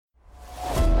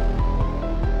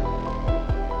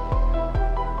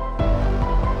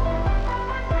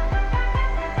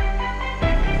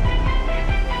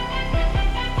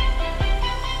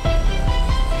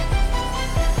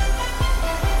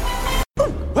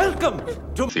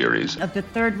Welcome to Theories of the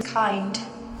Third Kind.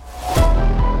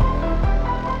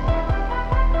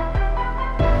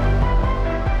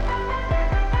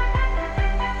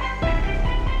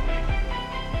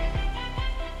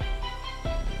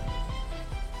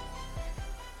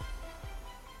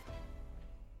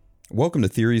 Welcome to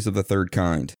Theories of the Third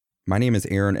Kind. My name is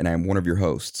Aaron, and I'm one of your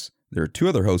hosts. There are two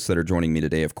other hosts that are joining me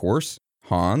today, of course,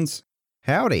 Hans.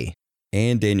 Howdy.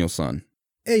 And Danielson.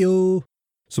 Heyo.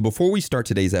 So before we start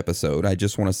today's episode, I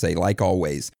just want to say, like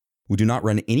always, we do not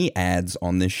run any ads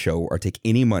on this show or take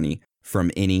any money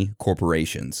from any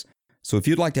corporations. So if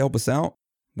you'd like to help us out,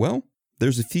 well,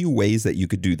 there's a few ways that you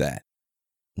could do that.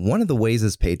 One of the ways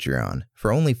is Patreon.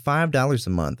 For only $5 a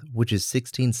month, which is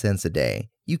 16 cents a day,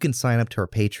 you can sign up to our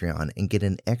Patreon and get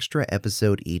an extra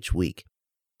episode each week.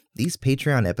 These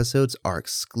Patreon episodes are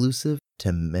exclusive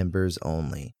to members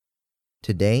only.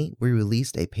 Today, we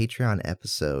released a Patreon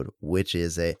episode, which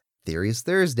is a Theories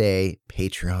Thursday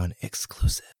Patreon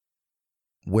exclusive,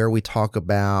 where we talk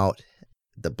about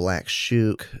the Black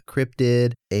Shook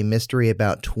cryptid, a mystery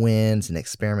about twins and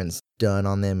experiments done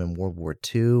on them in World War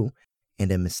II,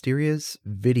 and a mysterious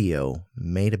video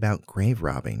made about grave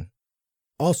robbing.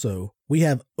 Also, we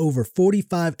have over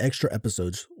 45 extra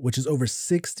episodes, which is over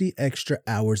 60 extra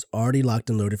hours already locked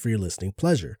and loaded for your listening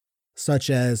pleasure, such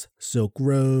as Silk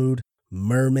Road,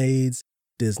 Mermaids,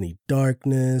 Disney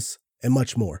Darkness, and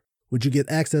much more. Would you get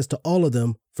access to all of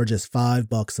them for just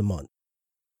 $5 a month?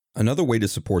 Another way to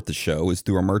support the show is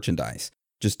through our merchandise.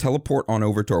 Just teleport on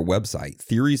over to our website,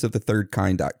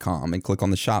 theoriesofthethirdkind.com, and click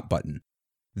on the shop button.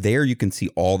 There you can see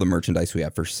all the merchandise we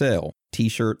have for sale.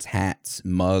 T-shirts, hats,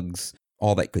 mugs,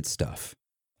 all that good stuff.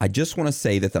 I just want to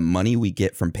say that the money we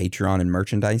get from Patreon and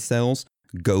merchandise sales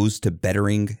goes to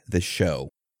bettering the show.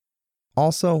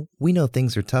 Also, we know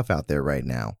things are tough out there right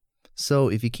now. So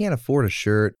if you can't afford a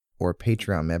shirt or a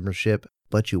Patreon membership,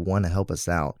 but you want to help us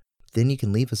out, then you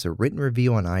can leave us a written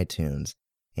review on iTunes,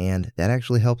 and that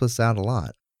actually helps us out a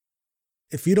lot.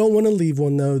 If you don't want to leave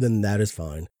one, though, then that is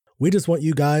fine. We just want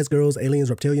you guys, girls,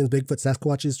 aliens, reptilians, Bigfoot,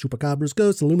 Sasquatches, Chupacabras,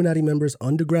 ghosts, Illuminati members,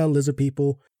 underground lizard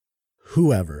people,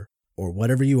 whoever or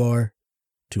whatever you are,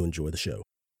 to enjoy the show.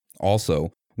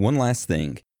 Also, one last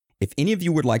thing. If any of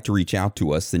you would like to reach out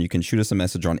to us, then you can shoot us a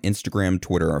message on Instagram,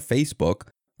 Twitter, or Facebook,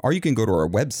 or you can go to our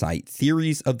website,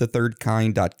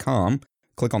 theoriesofthethirdkind.com,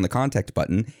 click on the contact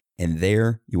button, and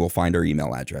there you will find our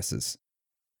email addresses.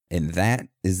 And that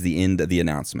is the end of the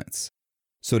announcements.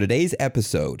 So today's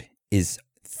episode is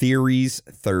Theories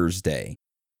Thursday.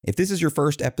 If this is your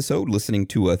first episode listening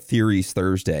to a Theories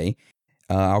Thursday,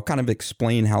 I'll kind of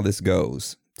explain how this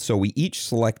goes. So we each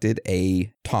selected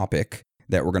a topic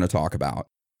that we're going to talk about.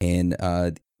 And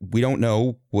we don't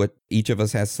know what each of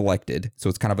us has selected, so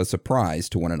it's kind of a surprise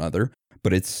to one another.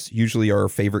 But it's usually our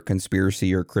favorite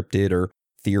conspiracy or cryptid or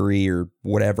theory or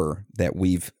whatever that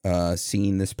we've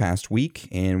seen this past week.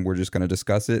 And we're just going to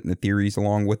discuss it and the theories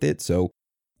along with it. So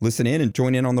listen in and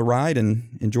join in on the ride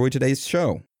and enjoy today's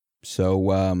show. So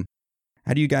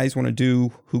how do you guys want to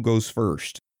do who goes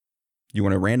first? You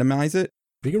want to randomize it?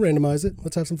 We can randomize it.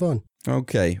 Let's have some fun.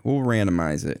 Okay, we'll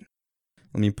randomize it.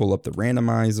 Let me pull up the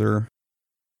randomizer.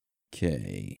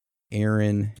 Okay,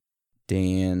 Aaron,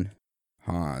 Dan,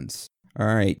 Hans. All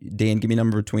right, Dan, give me a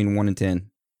number between 1 and 10.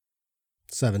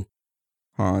 7.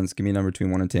 Hans, give me a number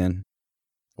between 1 and 10.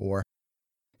 4.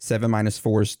 7 minus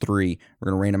 4 is 3.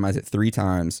 We're going to randomize it 3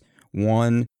 times.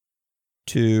 1,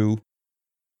 2,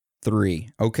 3.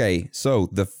 Okay, so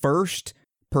the first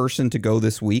person to go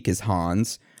this week is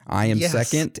Hans. I am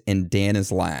second, and Dan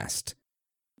is last.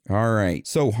 All right.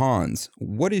 So, Hans,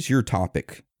 what is your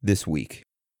topic this week?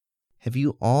 Have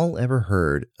you all ever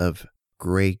heard of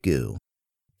gray goo?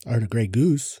 I heard of gray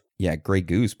goose. Yeah, gray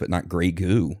goose, but not gray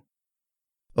goo.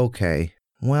 Okay,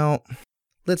 well,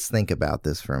 let's think about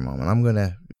this for a moment. I'm going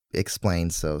to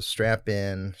explain, so strap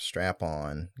in, strap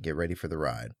on, get ready for the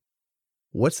ride.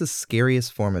 What's the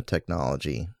scariest form of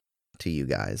technology to you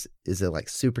guys? Is it like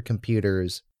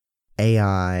supercomputers,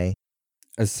 AI?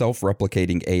 A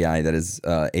self-replicating AI that is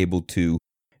able to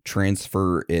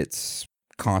transfer its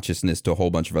consciousness to a whole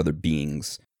bunch of other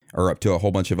beings or up to a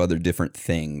whole bunch of other different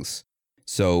things.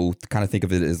 So kind of think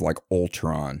of it as like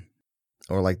Ultron.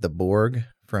 Or like the Borg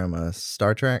from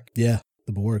Star Trek? Yeah,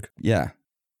 the Borg. Yeah.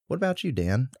 What about you,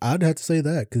 Dan? I'd have to say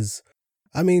that because,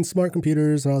 I mean, smart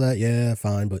computers and all that, yeah,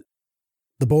 fine. But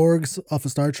the Borgs off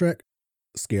of Star Trek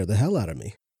scare the hell out of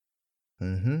me.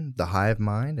 The hive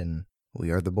mind, and we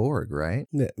are the Borg, right?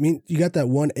 Yeah, I mean, you got that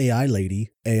one AI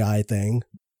thing,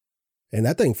 and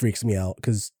that thing freaks me out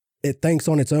because it thinks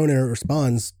on its own and it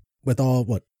responds with all,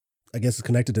 what, I guess it's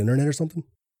connected to the internet or something?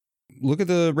 Look at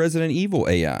the Resident Evil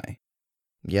AI.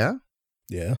 Yeah?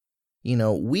 Yeah.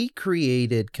 we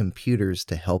created computers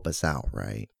to help us out,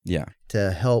 right? Yeah.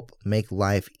 To help make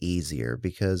life easier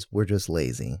because we're just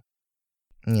lazy.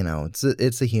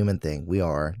 It's a human thing. We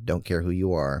are. Don't care who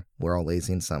you are. We're all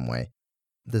lazy in some way.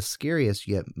 The scariest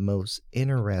yet most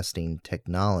interesting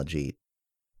technology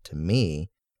to me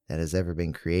that has ever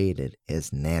been created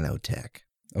is nanotech.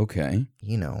 Okay.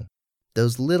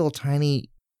 Those little tiny,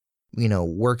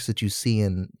 works that you see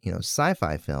in,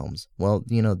 sci-fi films. Well,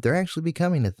 they're actually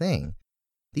becoming a thing.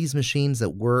 These machines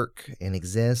that work and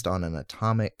exist on an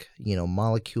atomic,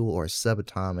 molecule or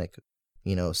subatomic,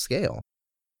 scale.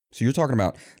 So you're talking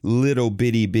about little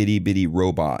bitty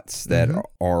robots that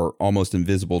are almost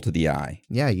invisible to the eye.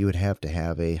 Yeah, you would have to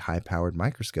have a high-powered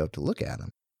microscope to look at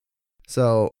them.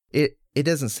 So it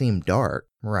doesn't seem dark,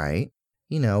 right?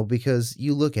 Because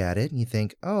you look at it and you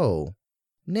think, oh,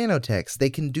 nanotechs, they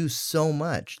can do so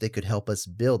much. They could help us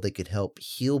build. They could help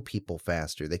heal people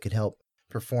faster. They could help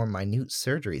perform minute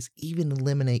surgeries, even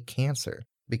eliminate cancer,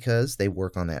 because they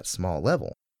work on that small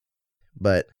level.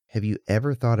 But have you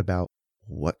ever thought about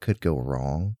what could go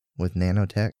wrong with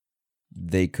nanotech?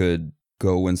 They could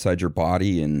go inside your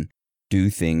body and do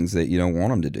things that you don't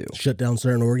want them to do. Shut down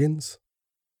certain organs?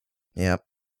 Yep.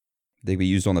 They'd be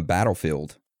used on the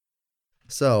battlefield.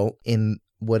 So, in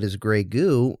what is gray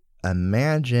goo,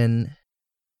 imagine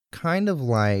kind of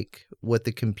like what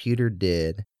the computer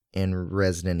did in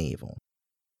Resident Evil.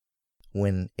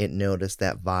 When it noticed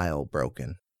that vial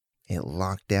broken, it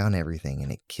locked down everything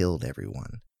and it killed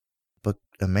everyone. But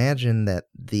imagine that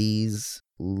these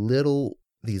little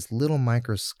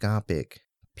microscopic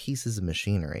pieces of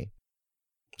machinery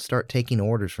start taking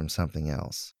orders from something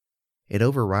else. It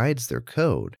overrides their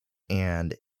code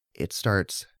and it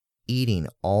starts eating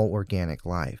all organic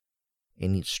life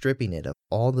and stripping it of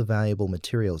all the valuable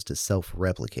materials to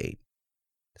self-replicate.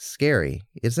 Scary.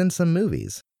 It's in some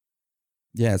movies.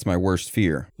 Yeah, it's my worst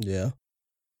fear. Yeah.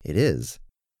 It is.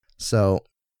 So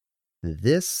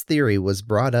this theory was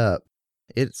brought up.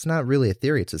 It's not really a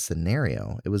theory, it's a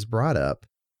scenario. It was brought up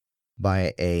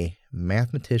by a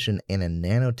mathematician and a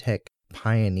nanotech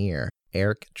pioneer,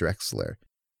 Eric Drexler.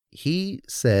 He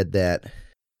said that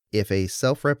if a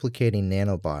self-replicating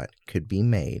nanobot could be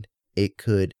made, it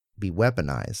could be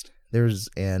weaponized.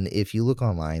 And if you look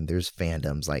online, there's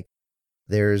fandoms like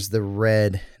there's the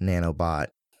red nanobot,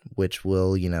 which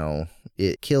will,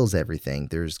 it kills everything.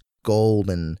 There's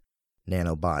golden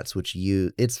nanobots, which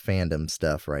it's fandom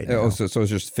stuff right now. Oh, so it's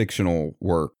just fictional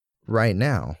work. Right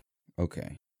now.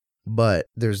 Okay. But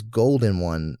there's golden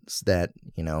ones that,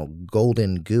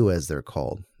 golden goo as they're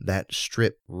called, that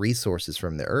strip resources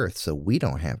from the earth so we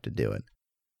don't have to do it.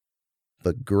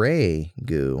 But gray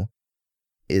goo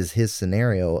is his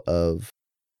scenario of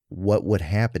what would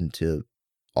happen to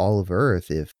all of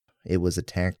Earth if it was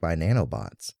attacked by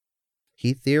nanobots.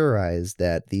 He theorized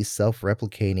that these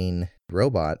self-replicating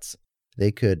robots,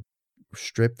 they could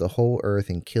strip the whole Earth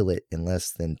and kill it in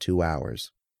less than 2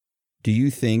 hours. Do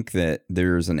you think that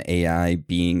there's an AI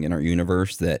being in our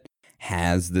universe that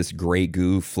has this gray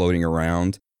goo floating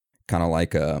around, kind of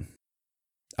like a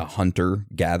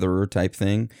hunter-gatherer type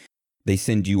thing? They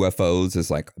send UFOs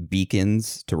as like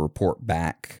beacons to report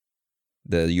back.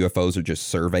 The UFOs are just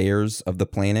surveyors of the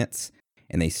planets,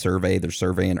 and they're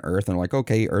surveying Earth, and they're like,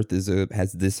 okay, Earth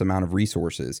has this amount of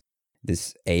resources.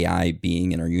 This AI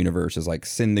being in our universe is like,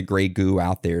 send the gray goo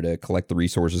out there to collect the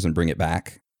resources and bring it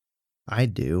back. I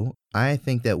do. I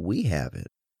think that we have it.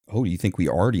 Oh, you think we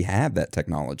already have that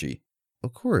technology?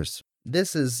 Of course.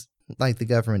 This is like the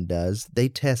government does. They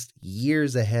test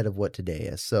years ahead of what today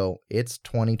is. So it's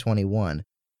 2021.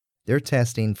 They're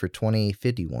testing for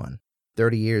 2051,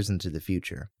 30 years into the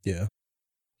future. Yeah.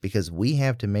 Because we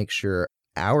have to make sure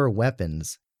our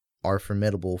weapons are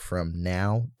formidable from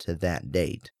now to that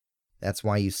date. That's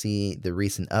why you see the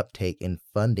recent uptake in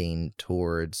funding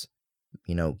towards,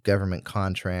 government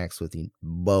contracts with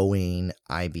Boeing,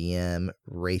 IBM,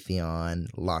 Raytheon,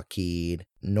 Lockheed,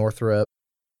 Northrop.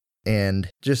 And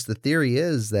just the theory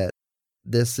is that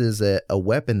this is a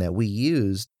weapon that we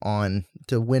use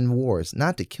to win wars,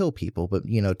 not to kill people, but,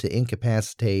 to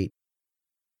incapacitate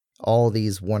all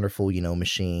these wonderful,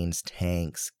 machines,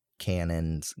 tanks,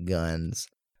 cannons, guns.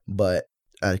 But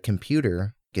a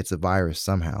computer gets a virus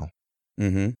somehow.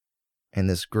 Mm-hmm. And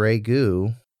this gray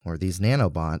goo, or these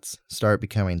nanobots, start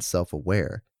becoming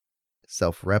self-aware,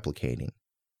 self-replicating.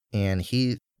 And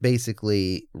he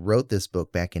basically wrote this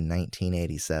book back in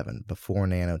 1987, before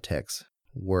nanotechs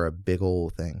were a big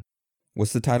old thing.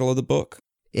 What's the title of the book?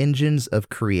 Engines of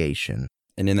Creation.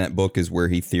 And in that book is where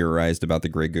he theorized about the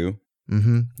gray goo?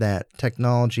 Mm-hmm. That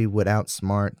technology would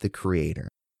outsmart the creator.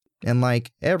 And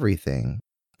like everything,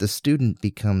 the student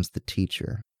becomes the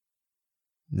teacher.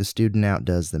 The student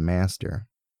outdoes the master.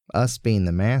 Us being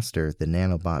the master, the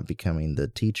nanobot becoming the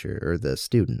teacher or the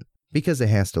student, because it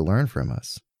has to learn from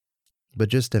us. But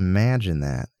just imagine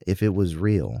that if it was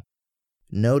real,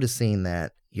 noticing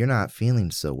that you're not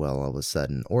feeling so well all of a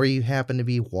sudden, or you happen to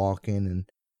be walking and,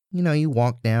 you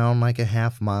walk down like a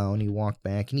half mile and you walk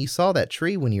back and you saw that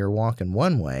tree when you were walking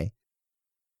one way.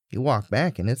 You walk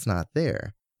back and it's not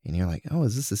there. And you're like, oh,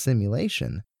 is this a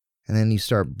simulation? And then you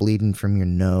start bleeding from your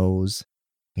nose.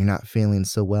 You're not feeling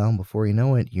so well. And before you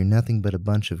know it, you're nothing but a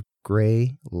bunch of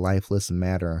gray, lifeless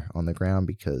matter on the ground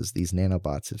because these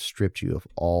nanobots have stripped you of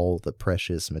all the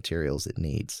precious materials it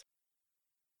needs.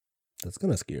 That's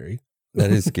kind of scary.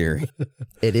 That is scary.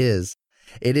 It is.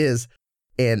 It is.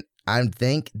 And I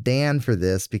thank Dan for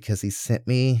this because he sent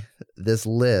me this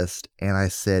list and I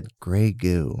said, gray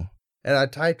goo. And I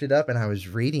typed it up and I was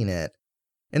reading it.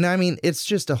 And I mean, it's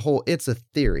just it's a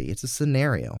theory. It's a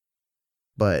scenario.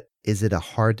 But is it a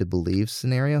hard to believe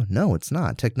scenario? No, it's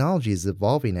not. Technology is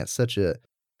evolving at such a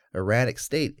erratic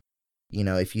state.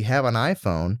 If you have an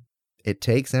iPhone, it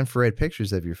takes infrared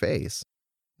pictures of your face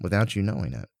without you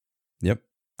knowing it. Yep.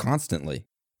 Constantly.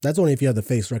 That's only if you have the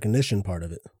face recognition part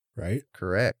of it, right?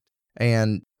 Correct.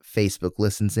 And Facebook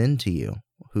listens into you.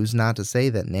 Who's not to say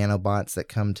that nanobots that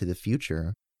come to the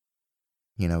future,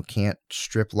 can't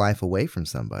strip life away from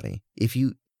somebody?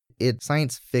 It's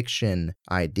science fiction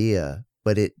idea,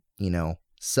 but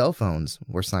cell phones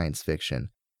were science fiction.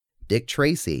 Dick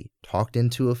Tracy talked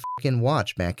into a fucking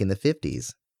watch back in the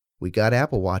 50s. We got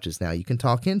Apple Watches now you can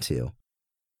talk into.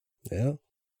 Yeah.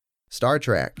 Star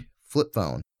Trek, flip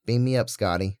phone. Beam me up,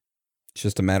 Scotty. It's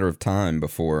just a matter of time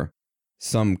before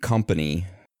some company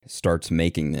starts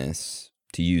making this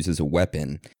to use as a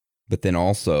weapon, but then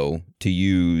also to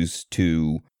use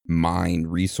to mine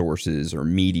resources or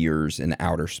meteors in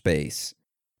outer space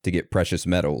to get precious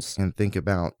metals. And think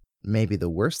about maybe the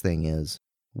worst thing is,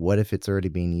 what if it's already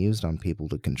being used on people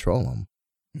to control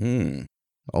them?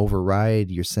 Override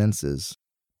your senses.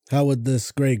 How would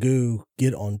this gray goo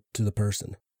get onto the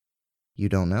person? You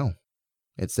don't know.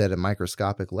 It's at a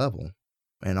microscopic level.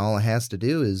 And all it has to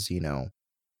do is,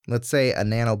 let's say a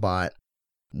nanobot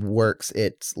works,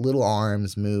 its little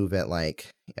arms move at like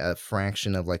a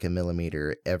fraction of like a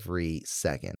millimeter every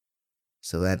second.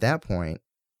 So at that point,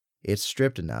 it's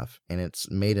stripped enough and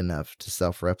it's made enough to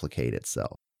self-replicate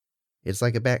itself. It's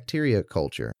like a bacteria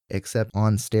culture, except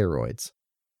on steroids.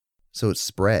 So it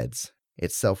spreads,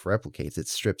 it self-replicates, it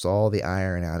strips all the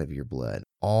iron out of your blood,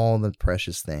 all the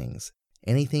precious things.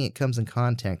 Anything it comes in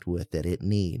contact with that it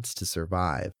needs to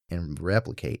survive and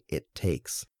replicate, it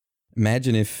takes.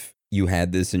 Imagine if you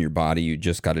had this in your body, you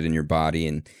just got it in your body,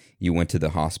 and you went to the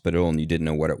hospital and you didn't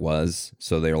know what it was.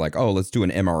 So they were like, oh, let's do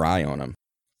an MRI on them.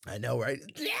 I know, right?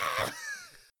 Yeah.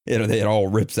 It all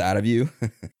rips out of you.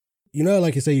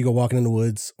 Like you say, you go walking in the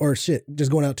woods or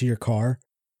just going out to your car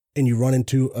and you run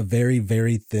into a very,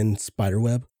 very thin spider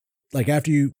web. Like after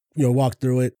you walk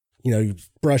through it, you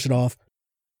brush it off.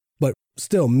 But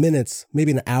still minutes,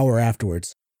 maybe an hour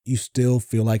afterwards, you still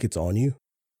feel like it's on you.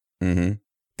 Mm-hmm.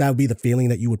 That would be the feeling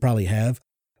that you would probably have.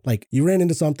 Like you ran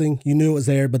into something, you knew it was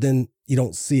there, but then you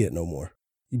don't see it no more.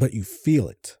 But you feel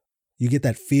it. You get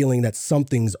that feeling that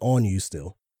something's on you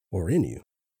still or in you.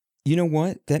 You know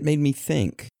what? That made me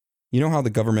think. You know how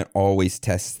the government always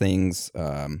tests things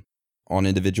on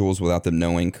individuals without them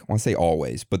knowing? I want to say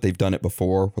always, but they've done it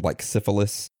before with like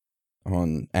syphilis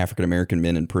on African-American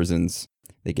men in prisons.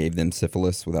 They gave them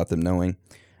syphilis without them knowing.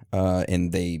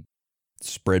 And they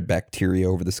spread bacteria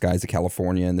over the skies of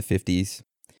California in the 50s.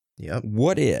 Yep.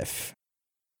 What if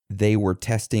they were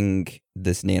testing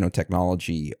this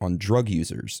nanotechnology on drug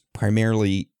users,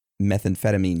 primarily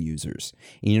methamphetamine users?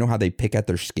 And you know how they pick at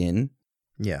their skin?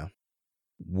 Yeah.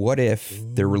 What if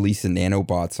they're releasing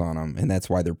nanobots on them and that's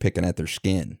why they're picking at their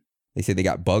skin? They say they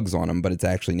got bugs on them, but it's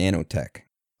actually nanotech.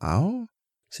 Oh?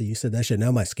 See, you said that shit.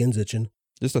 Now my skin's itching.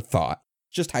 Just a thought.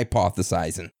 Just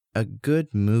hypothesizing. A good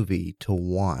movie to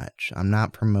watch, I'm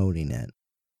not promoting it,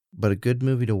 but a good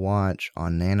movie to watch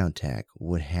on nanotech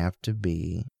would have to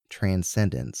be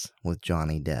Transcendence with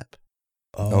Johnny Depp.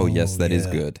 Oh yes, that is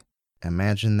good.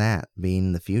 Imagine that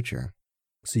being the future.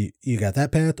 So you got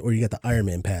that path, or you got the Iron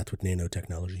Man path with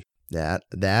nanotechnology? That,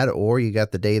 or you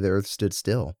got the day the Earth stood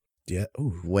still. Yeah.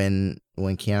 Ooh. When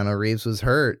Keanu Reeves was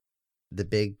hurt, the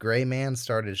big gray man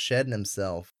started shedding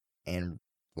himself, and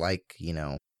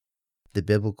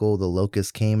the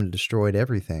locust came and destroyed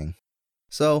everything.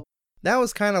 So that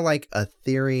was kind of like a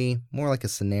theory, more like a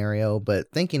scenario, but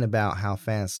thinking about how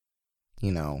fast,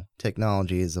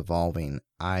 technology is evolving,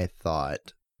 I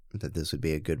thought that this would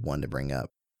be a good one to bring up.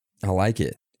 I like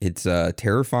it. It's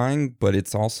terrifying, but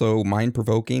it's also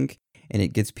mind-provoking. and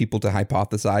it gets people to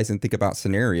hypothesize and think about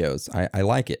scenarios. I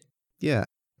like it. Yeah.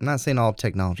 I'm not saying all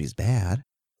technology is bad.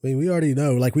 I mean, we already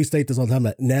know, like we state this all the time,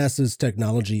 that NASA's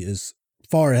technology is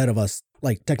far ahead of us,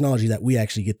 like technology that we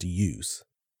actually get to use.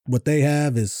 What they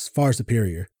have is far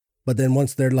superior. But then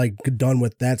once they're like done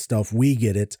with that stuff, we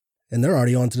get it, and they're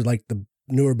already on to like the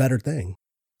newer, better thing.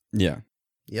 Yeah.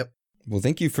 Yep. Well,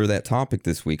 thank you for that topic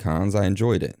this week, Hans. I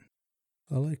enjoyed it.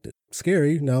 I liked it.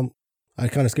 Scary. Now, I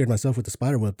kind of scared myself with the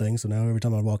spiderweb thing, so now every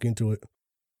time I walk into it, I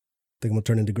think I'm going to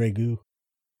turn into gray goo.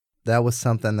 That was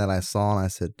something that I saw, and I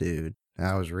said, dude,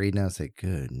 I was reading, I said,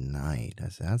 good night. I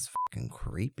said, that's fucking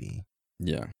creepy.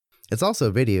 Yeah. It's also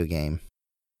a video game.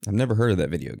 I've never heard of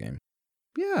that video game.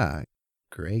 Yeah.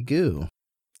 Gray goo.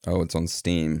 Oh, it's on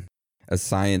Steam. A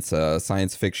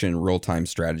science fiction real-time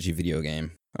strategy video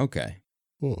game. Okay.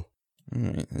 Cool. All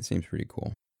right, that seems pretty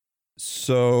cool.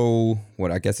 So,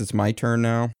 I guess it's my turn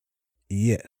now?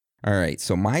 Yeah. All right,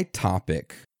 so my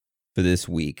topic for this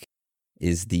week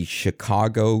is the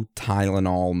Chicago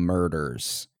Tylenol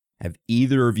murders. Have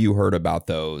either of you heard about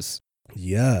those?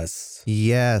 Yes.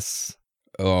 Yes.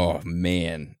 Oh,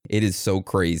 man. It is so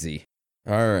crazy.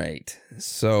 All right,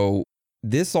 so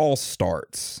this all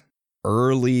starts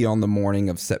early on the morning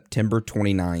of September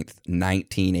 29th,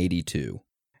 1982.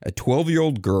 A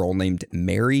 12-year-old girl named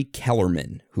Mary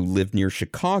Kellerman, who lived near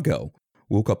Chicago,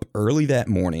 woke up early that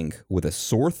morning with a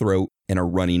sore throat and a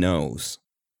runny nose.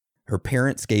 Her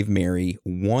parents gave Mary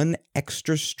one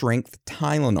extra-strength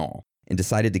Tylenol and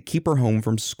decided to keep her home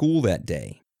from school that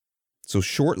day. So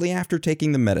shortly after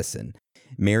taking the medicine,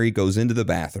 Mary goes into the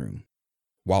bathroom.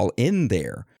 While in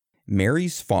there,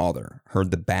 Mary's father heard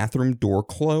the bathroom door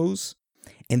close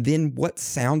and then what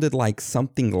sounded like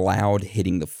something loud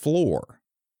hitting the floor.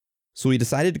 So he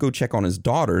decided to go check on his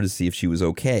daughter to see if she was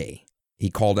okay. He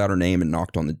called out her name and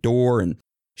knocked on the door, and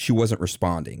she wasn't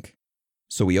responding.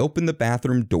 So he opened the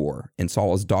bathroom door and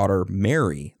saw his daughter,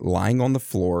 Mary, lying on the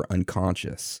floor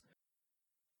unconscious.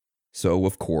 So,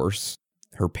 of course,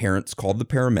 her parents called the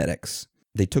paramedics.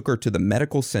 They took her to the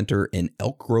medical center in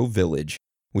Elk Grove Village,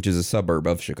 which is a suburb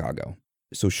of Chicago.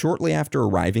 So shortly after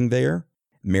arriving there,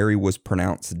 Mary was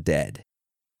pronounced dead.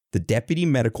 The deputy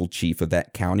medical chief of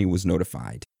that county was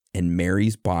notified, and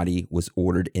Mary's body was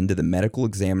ordered into the medical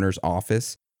examiner's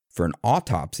office for an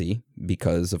autopsy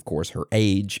because, of course, her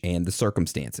age and the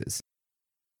circumstances.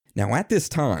 Now, at this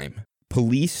time,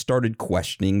 police started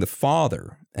questioning the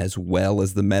father as well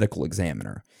as the medical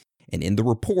examiner. And in the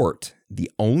report, the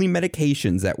only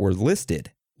medications that were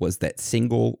listed was that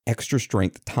single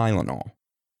extra-strength Tylenol.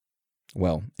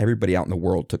 Well, everybody out in the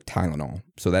world took Tylenol,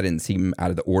 so that didn't seem out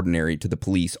of the ordinary to the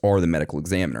police or the medical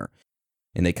examiner,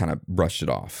 and they kind of brushed it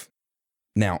off.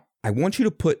 Now, I want you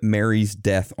to put Mary's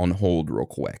death on hold real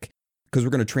quick, because we're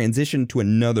going to transition to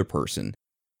another person.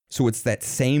 So it's that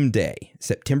same day,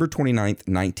 September 29th,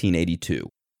 1982,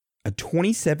 a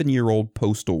 27-year-old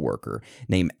postal worker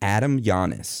named Adam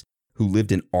Yanis, who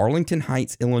lived in Arlington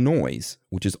Heights, Illinois,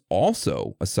 which is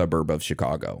also a suburb of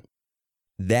Chicago.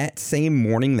 That same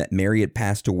morning that Mary had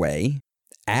passed away,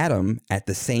 Adam, at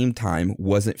the same time,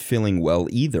 wasn't feeling well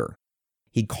either.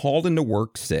 He called into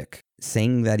work sick,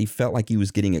 saying that he felt like he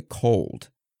was getting a cold.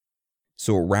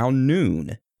 So around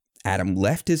noon, Adam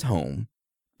left his home,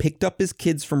 picked up his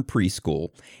kids from preschool,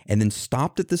 and then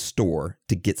stopped at the store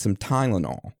to get some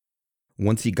Tylenol.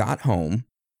 Once he got home,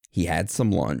 he had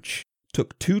some lunch,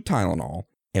 took 2 Tylenol,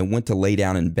 and went to lay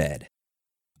down in bed.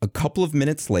 A couple of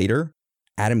minutes later,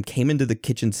 Adam came into the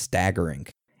kitchen staggering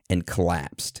and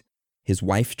collapsed. His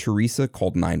wife, Teresa,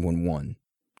 called 911.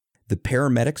 The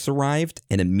paramedics arrived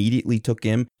and immediately took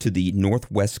him to the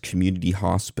Northwest Community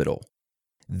Hospital.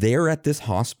 There at this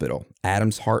hospital,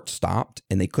 Adam's heart stopped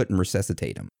and they couldn't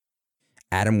resuscitate him.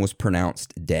 Adam was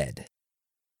pronounced dead.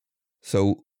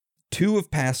 So 2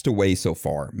 have passed away so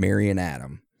far, Mary and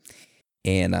Adam.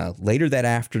 And later that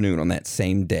afternoon on that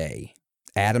same day,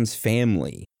 Adam's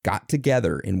family got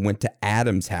together and went to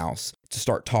Adam's house to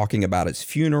start talking about his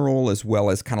funeral as well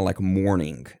as kind of like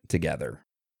mourning together.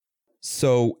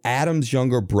 So Adam's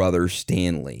younger brother,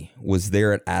 Stanley, was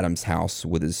there at Adam's house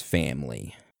with his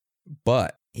family,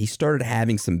 but he started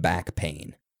having some back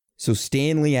pain. So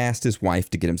Stanley asked his wife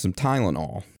to get him some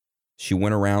Tylenol. She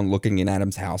went around looking in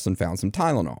Adam's house and found some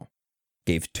Tylenol.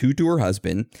 Gave 2 to her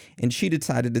husband, and she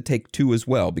decided to take 2 as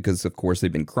well because, of course,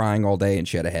 they'd been crying all day and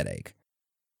she had a headache.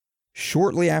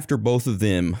 Shortly after both of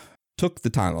them took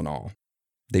the Tylenol,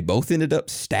 they both ended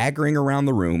up staggering around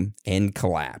the room and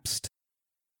collapsed.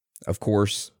 Of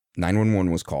course,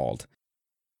 911 was called.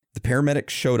 The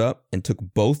paramedics showed up and took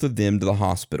both of them to the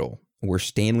hospital, where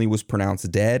Stanley was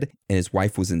pronounced dead and his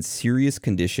wife was in serious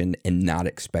condition and not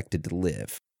expected to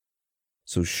live.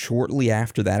 So shortly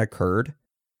after that occurred,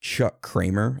 Chuck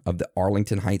Kramer of the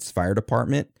Arlington Heights Fire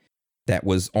Department, that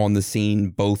was on the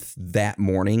scene both that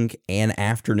morning and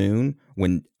afternoon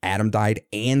when Adam died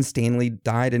and Stanley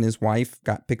died and his wife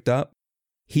got picked up,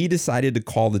 he decided to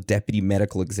call the deputy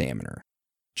medical examiner.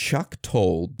 Chuck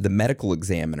told the medical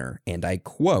examiner, and I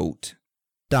quote,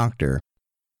 "Doctor,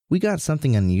 we got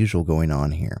something unusual going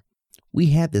on here.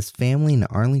 We had this family in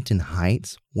Arlington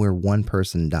Heights where one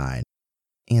person died,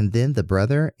 and then the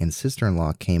brother and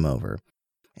sister-in-law came over.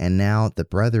 And now the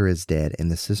brother is dead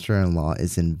and the sister-in-law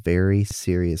is in very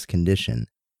serious condition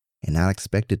and not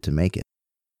expected to make it."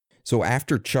 So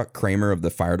after Chuck Kramer of the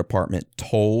fire department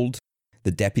told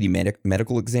the deputy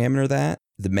medical examiner that,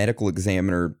 the medical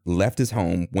examiner left his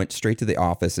home, went straight to the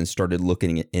office, and started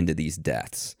looking into these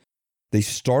deaths. They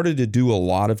started to do a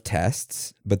lot of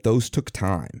tests, but those took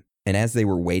time. And as they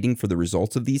were waiting for the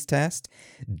results of these tests,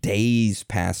 days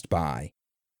passed by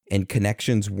and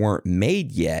connections weren't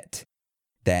made yet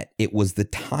that it was the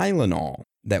Tylenol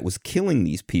that was killing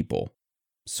these people.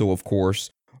 So, of course,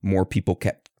 more people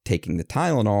kept taking the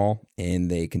Tylenol and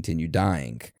they continued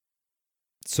dying.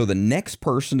 So the next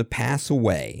person to pass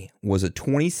away was a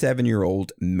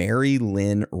 27-year-old Mary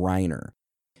Lynn Reiner.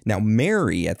 Now,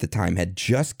 Mary at the time had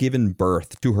just given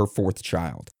birth to her fourth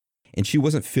child, and she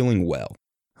wasn't feeling well.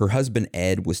 Her husband,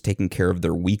 Ed, was taking care of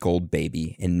their week-old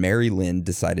baby, and Mary Lynn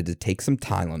decided to take some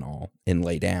Tylenol and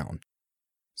lay down.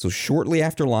 So shortly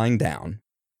after lying down,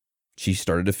 she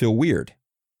started to feel weird.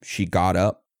 She got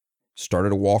up, started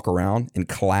to walk around, and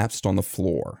collapsed on the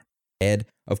floor. Ed,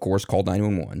 of course, called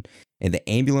 911, and the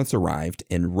ambulance arrived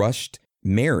and rushed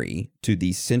Mary to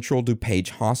the Central DuPage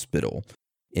Hospital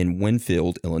in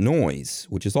Winfield, Illinois,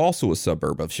 which is also a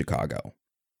suburb of Chicago.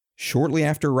 Shortly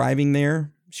after arriving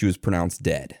there, she was pronounced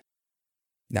dead.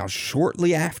 Now,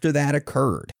 shortly after that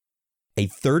occurred, a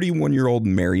 31-year-old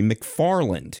Mary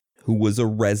McFarland, who was a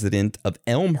resident of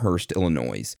Elmhurst,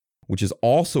 Illinois, which is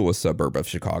also a suburb of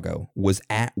Chicago, was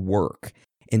at work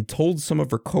and told some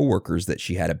of her coworkers that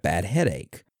she had a bad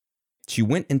headache. She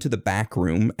went into the back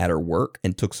room at her work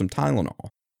and took some Tylenol.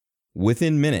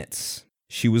 Within minutes,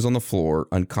 she was on the floor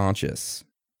unconscious.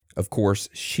 Of course,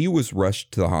 she was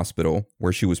rushed to the hospital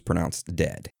where she was pronounced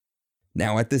dead.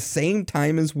 Now, at the same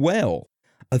time as well,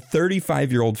 a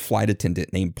 35-year-old flight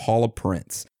attendant named Paula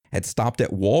Prince had stopped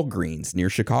at Walgreens near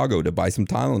Chicago to buy some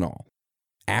Tylenol.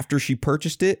 After she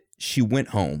purchased it, she went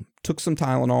home, took some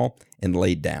Tylenol, and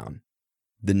laid down.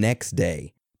 The next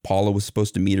day, Paula was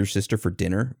supposed to meet her sister for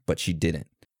dinner, but she didn't.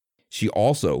 She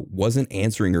also wasn't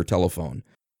answering her telephone.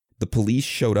 The police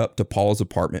showed up to Paula's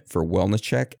apartment for a wellness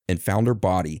check and found her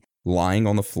body lying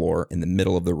on the floor in the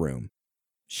middle of the room.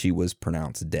 She was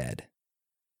pronounced dead.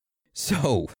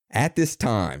 So, at this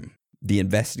time, the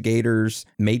investigators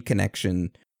made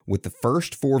connection with the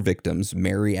first four victims,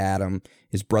 Mary, Adam,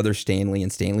 his brother Stanley,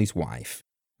 and Stanley's wife,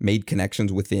 made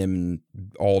connections with them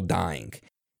all dying.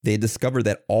 They had discovered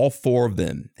that all four of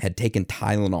them had taken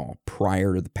Tylenol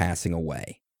prior to the passing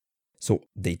away. So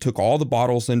they took all the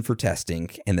bottles in for testing,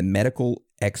 and the medical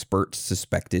experts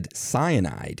suspected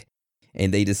cyanide.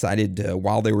 And they decided,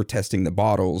 while they were testing the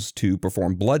bottles, to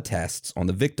perform blood tests on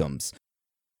the victims.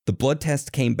 The blood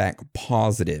test came back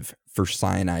positive for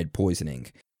cyanide poisoning.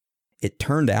 It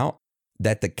turned out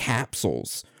that the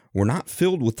capsules were not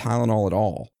filled with Tylenol at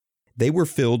all. They were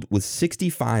filled with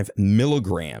 65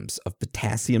 milligrams of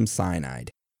potassium cyanide.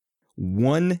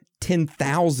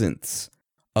 1/10,000th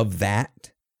of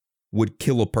that would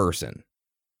kill a person.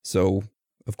 So,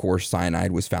 of course,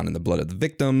 cyanide was found in the blood of the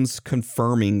victims,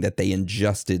 confirming that they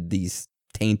ingested these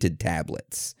tainted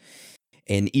tablets.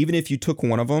 And even if you took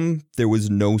one of them, there was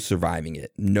no surviving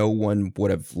it. No one would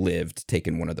have lived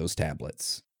taking one of those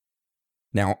tablets.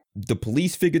 Now, the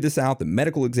police figured this out, the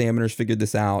medical examiners figured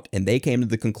this out, and they came to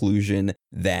the conclusion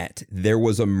that there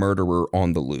was a murderer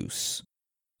on the loose.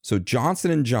 So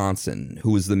Johnson & Johnson,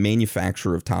 who was the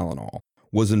manufacturer of Tylenol,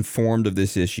 was informed of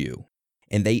this issue,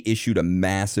 and they issued a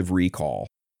massive recall.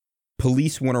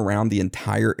 Police went around the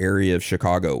entire area of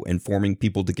Chicago informing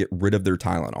people to get rid of their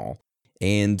Tylenol,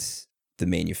 and the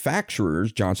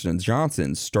manufacturers, Johnson &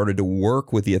 Johnson, started to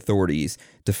work with the authorities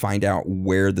to find out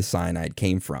where the cyanide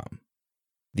came from.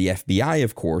 The FBI,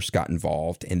 of course, got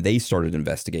involved, and they started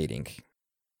investigating.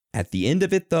 At the end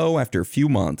of it, though, after a few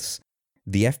months,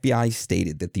 the FBI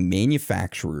stated that the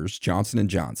manufacturers, Johnson &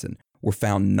 Johnson, were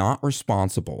found not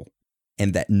responsible,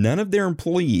 and that none of their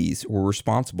employees were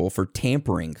responsible for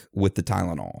tampering with the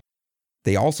Tylenol.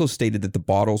 They also stated that the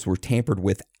bottles were tampered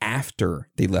with after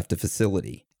they left the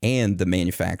facility and the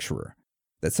manufacturer,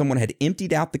 that someone had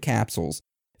emptied out the capsules,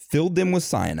 filled them with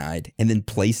cyanide, and then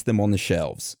placed them on the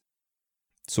shelves.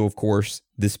 So, of course,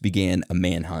 this began a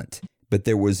manhunt, but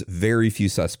there was very few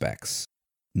suspects,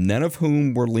 none of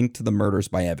whom were linked to the murders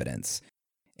by evidence.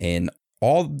 And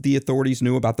all the authorities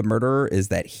knew about the murderer is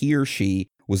that he or she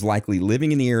was likely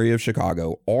living in the area of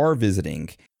Chicago or visiting,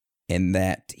 and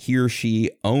that he or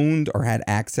she owned or had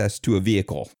access to a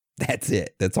vehicle. That's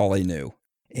it. That's all they knew.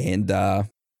 And they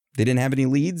didn't have any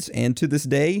leads, and to this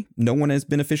day, no one has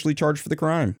been officially charged for the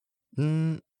crime.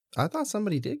 I thought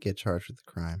somebody did get charged with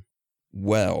the crime.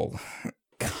 Well,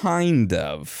 kind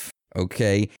of.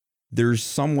 Okay. There's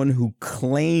someone who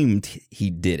claimed he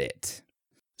did it.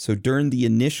 So during the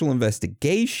initial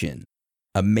investigation,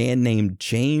 a man named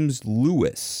James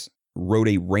Lewis wrote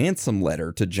a ransom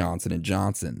letter to Johnson &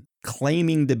 Johnson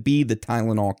claiming to be the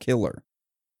Tylenol killer.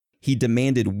 He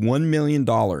demanded $1 million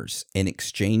in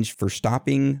exchange for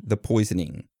stopping the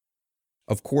poisoning.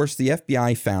 Of course, the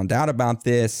FBI found out about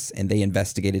this and they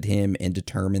investigated him and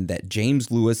determined that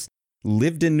James Lewis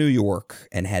lived in New York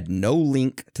and had no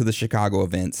link to the Chicago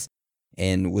events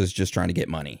and was just trying to get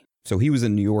money. So he was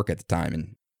in New York at the time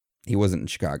and he wasn't in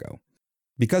Chicago.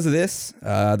 Because of this,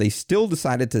 they still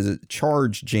decided to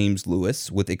charge James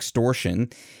Lewis with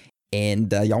extortion.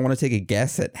 And y'all want to take a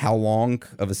guess at how long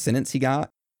of a sentence he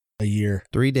got? A year.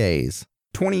 3 days.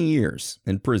 20 years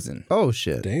in prison. Oh,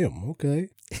 shit. Damn, okay.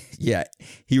 Yeah,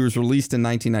 he was released in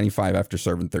 1995 after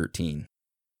serving 13.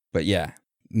 But yeah,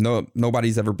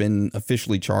 nobody's ever been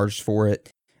officially charged for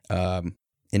it. In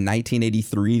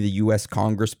 1983, the U.S.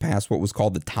 Congress passed what was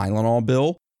called the Tylenol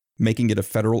bill, making it a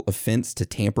federal offense to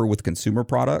tamper with consumer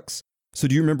products. So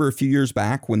do you remember a few years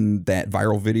back when that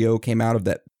viral video came out of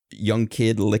that young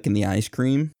kid licking the ice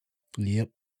cream? Yep.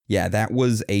 Yeah, that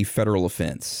was a federal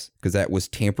offense because that was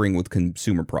tampering with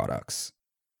consumer products.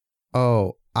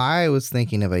 Oh, I was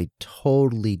thinking of a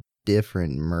totally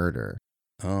different murder.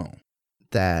 Oh.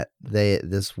 That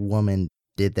this woman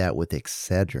did that with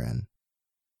Excedrin.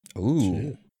 Ooh.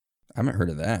 Shit. I haven't heard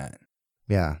of that.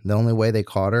 Yeah, the only way they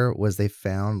caught her was they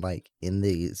found like in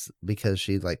these, because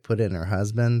she like put it in her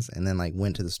husband's and then like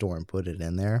went to the store and put it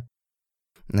in there.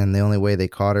 And then the only way they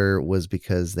caught her was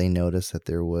because they noticed that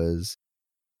there was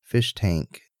fish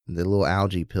tank, the little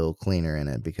algae pill cleaner in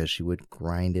it, because she would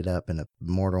grind it up in a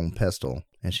mortar and pestle,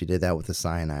 and she did that with the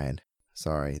cyanide.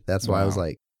 Sorry, that's why I was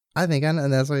like, I think I know.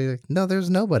 And that's why you're like, no, there's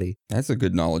nobody. That's a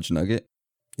good knowledge nugget.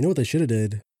 You know what they should have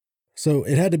did? So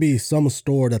it had to be some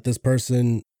store that this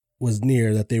person was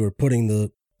near that they were putting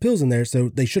the pills in there. So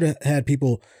they should have had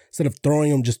people, instead of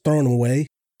throwing them, just throwing them away.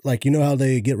 Like, you know how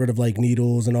they get rid of like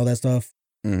needles and all that stuff?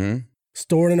 Mm-hmm.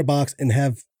 Store it in a box and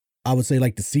have, I would say,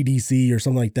 like the CDC or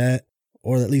something like that,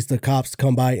 or at least the cops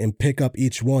come by and pick up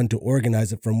each one to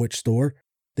organize it from which store.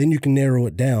 Then you can narrow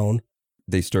it down.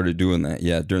 They started doing that,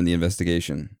 yeah, during the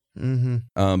investigation.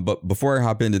 Mm-hmm. But before I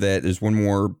hop into that, there's one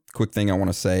more quick thing I want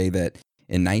to say, that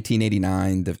in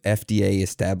 1989, the FDA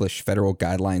established federal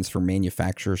guidelines for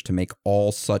manufacturers to make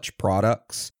all such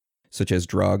products, such as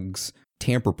drugs,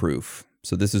 tamper-proof.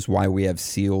 So this is why we have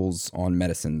seals on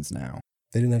medicines now.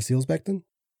 They didn't have seals back then?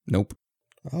 Nope.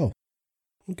 Oh,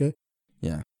 okay.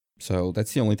 Yeah. So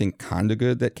that's the only thing kind of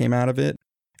good that came out of it.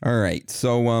 All right.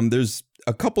 So there's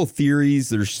a couple theories.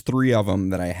 There's 3 of them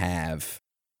that I have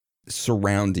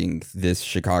surrounding this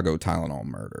Chicago Tylenol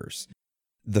murders.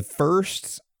 The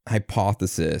first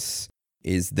hypothesis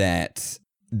is that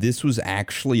this was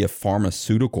actually a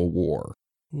pharmaceutical war.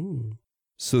 Ooh.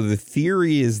 So the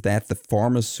theory is that the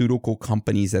pharmaceutical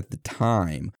companies at the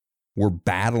time were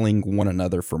battling one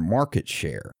another for market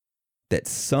share, that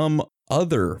some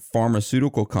other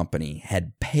pharmaceutical company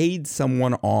had paid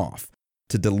someone off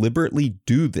to deliberately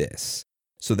do this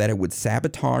so that it would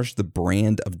sabotage the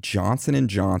brand of Johnson &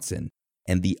 Johnson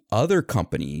and the other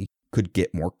company could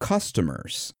get more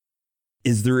customers.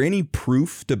 Is there any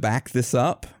proof to back this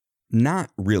up? Not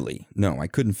really. No, I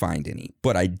couldn't find any.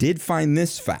 But I did find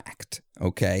this fact,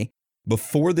 okay?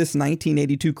 Before this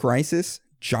 1982 crisis,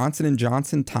 Johnson &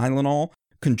 Johnson Tylenol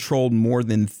controlled more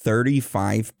than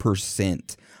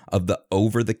 35% of the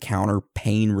over-the-counter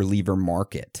pain reliever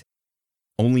market.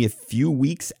 Only a few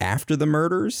weeks after the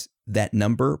murders, that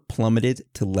number plummeted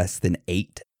to less than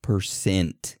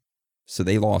 8%. So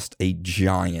they lost a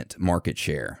giant market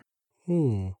share.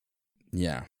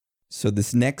 Yeah. So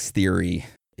this next theory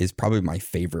is probably my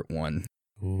favorite one.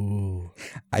 Ooh.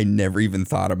 I never even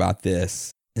thought about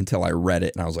this until I read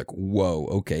it and I was like, whoa,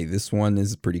 okay, this one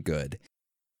is pretty good.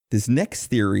 This next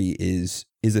theory is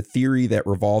a theory that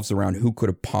revolves around who could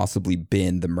have possibly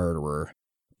been the murderer.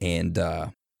 And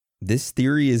this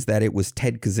theory is that it was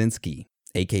Ted Kaczynski,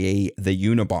 aka the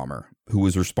Unabomber, who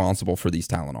was responsible for these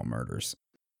Tylenol murders.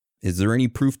 Is there any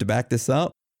proof to back this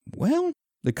up? Well,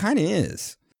 there kind of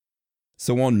is.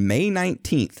 So on May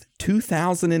 19th,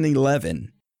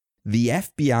 2011, the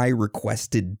FBI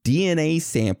requested DNA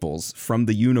samples from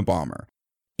the Unabomber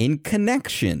in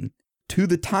connection to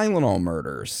the Tylenol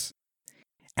murders.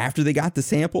 After they got the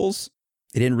samples,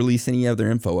 they didn't release any other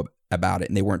info about it,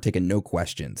 and they weren't taking no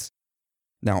questions.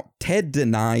 Now, Ted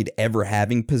denied ever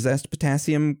having possessed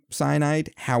potassium cyanide.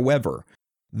 However,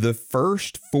 the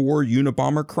first 4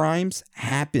 Unabomber crimes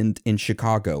happened in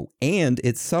Chicago and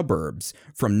its suburbs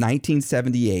from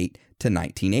 1978 to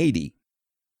 1980.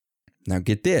 Now,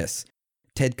 get this.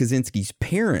 Ted Kaczynski's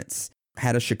parents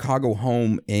had a Chicago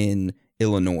home in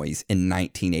Illinois in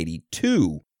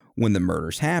 1982 when the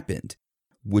murders happened,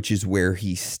 which is where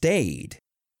he stayed.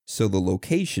 So the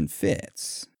location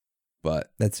fits.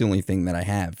 But that's the only thing that I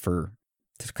have to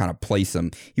kind of place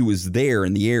him. He was there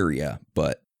in the area,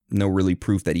 but no really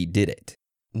proof that he did it.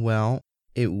 Well,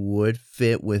 it would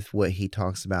fit with what he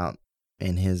talks about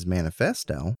in his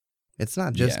manifesto. It's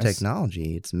not just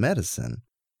technology, it's medicine.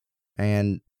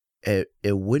 And it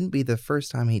wouldn't be the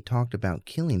first time he talked about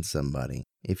killing somebody.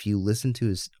 If you listen to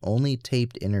his only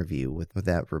taped interview with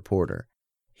that reporter,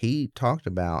 he talked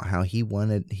about how he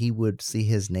would see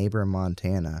his neighbor in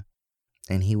Montana,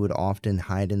 and he would often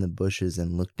hide in the bushes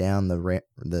and look down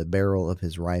the barrel of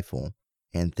his rifle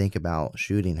and think about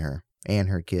shooting her and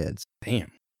her kids.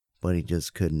 Damn. But he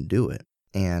just couldn't do it.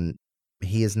 And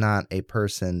he is not a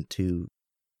person to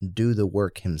do the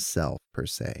work himself, per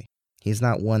se. He's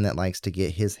not one that likes to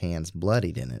get his hands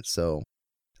bloodied in it. So,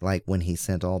 like when he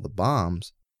sent all the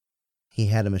bombs, he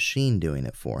had a machine doing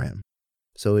it for him.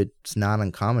 So it's not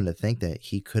uncommon to think that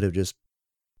he could have just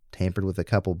tampered with a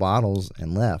couple bottles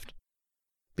and left.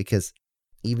 Because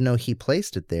even though he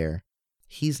placed it there,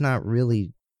 he's not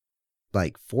really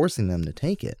like forcing them to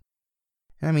take it.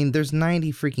 I mean, there's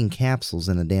 90 freaking capsules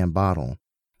in a damn bottle,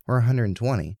 or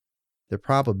 120. The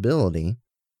probability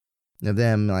of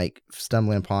them like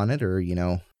stumbling upon it, or,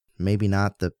 maybe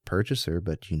not the purchaser,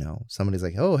 but, somebody's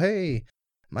like, oh, hey,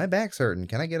 my back's hurting.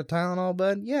 Can I get a Tylenol,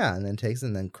 bud? Yeah. And then takes it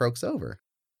and then croaks over.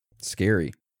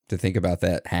 Scary to think about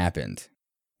that happened,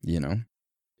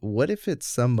 What if it's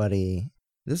somebody,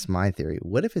 this is my theory,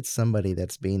 what if it's somebody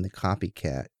that's being the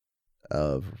copycat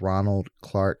of Ronald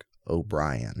Clark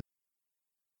O'Brien?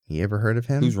 You ever heard of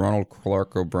him? Who's Ronald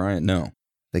Clark O'Brien? No.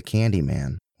 The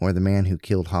Candyman, or the man who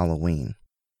killed Halloween.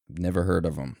 Never heard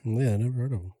of him. Yeah, never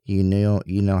heard of him. You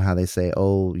know how they say,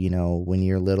 oh, when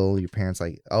you're little, your parents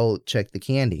like, oh, check the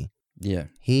candy. Yeah.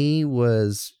 He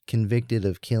was convicted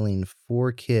of killing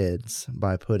 4 kids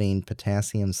by putting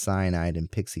potassium cyanide in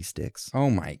pixie sticks. Oh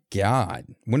my God.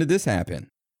 When did this happen?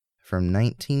 From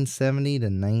 1970 to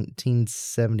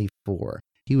 1974.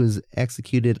 He was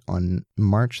executed on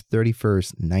March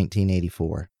 31st,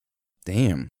 1984.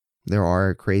 Damn. There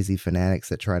are crazy fanatics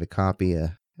that try to copy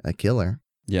a killer.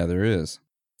 Yeah, there is.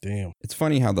 Damn. It's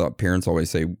funny how the parents always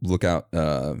say, look out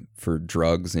for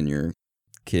drugs in your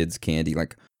kids' candy.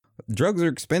 Like, drugs are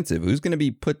expensive. Who's going to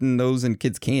be putting those in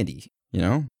kids' candy,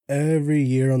 Every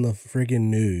year on the friggin'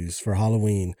 news for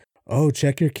Halloween, oh,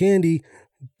 check your candy.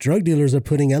 Drug dealers are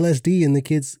putting LSD in the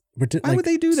kids' Why would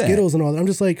they do that? Skittles and all that. I'm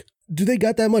just like, do they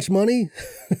got that much money?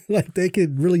 Like, they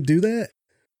could really do that?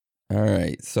 All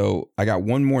right. So I got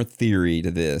one more theory to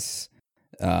this.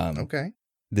 Okay.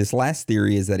 This last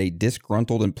theory is that a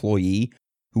disgruntled employee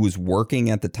who was working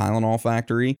at the Tylenol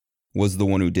factory was the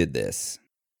one who did this.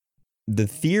 The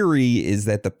theory is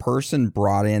that the person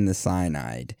brought in the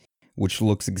cyanide, which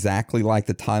looks exactly like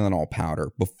the Tylenol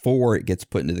powder, before it gets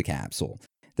put into the capsule.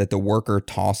 That the worker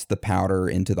tossed the powder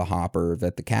into the hopper,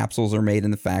 that the capsules are made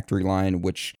in the factory line,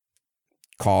 which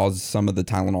caused some of the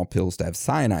Tylenol pills to have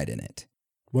cyanide in it.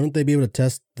 Wouldn't they be able to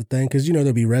test the thing? Because,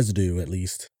 there'll be residue at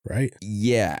least, right?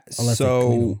 Yeah. Unless they clean So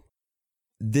them.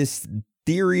 this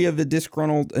theory of the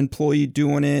disgruntled employee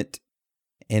doing it,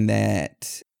 and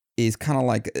that is kind of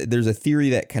like, there's a theory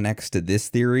that connects to this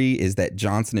theory, is that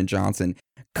Johnson & Johnson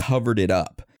covered it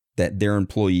up, that their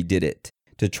employee did it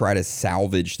to try to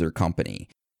salvage their company.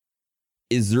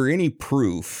 Is there any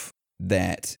proof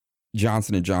that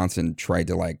Johnson & Johnson tried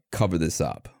to cover this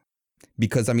up?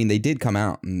 Because, they did come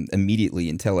out immediately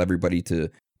and tell everybody to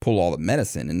pull all the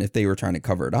medicine. And if they were trying to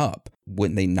cover it up,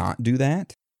 wouldn't they not do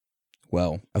that?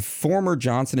 Well, a former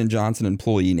Johnson & Johnson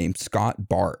employee named Scott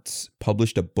Bartz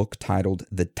published a book titled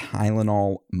The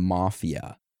Tylenol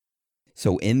Mafia.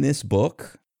 So in this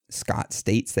book, Scott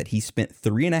states that he spent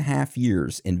 3.5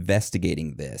 years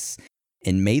investigating this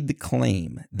and made the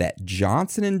claim that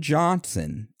Johnson &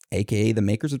 Johnson, aka the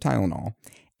makers of Tylenol,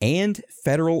 and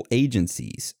federal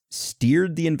agencies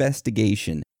steered the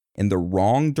investigation in the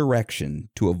wrong direction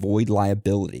to avoid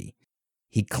liability.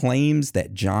 He claims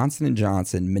that Johnson &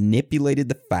 Johnson manipulated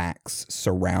the facts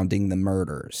surrounding the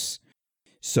murders.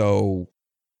 So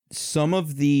some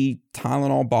of the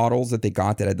Tylenol bottles that they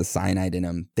got that had the cyanide in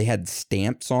them, they had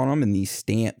stamps on them, and these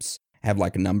stamps have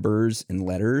like numbers and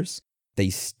letters. They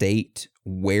state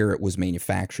where it was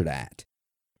manufactured at.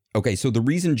 Okay, so the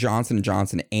reason Johnson &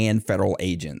 Johnson and federal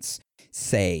agents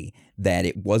say that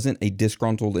it wasn't a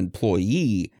disgruntled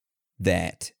employee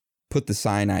that put the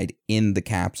cyanide in the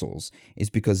capsules is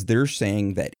because they're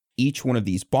saying that each one of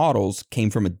these bottles came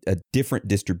from a different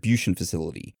distribution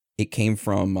facility. It came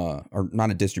from, or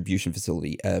not a distribution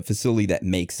facility, a facility that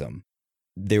makes them.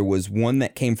 There was one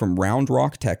that came from Round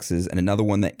Rock, Texas, and another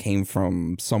one that came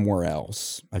from somewhere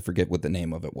else. I forget what the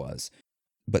name of it was.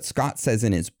 But Scott says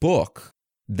in his book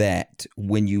that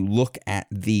when you look at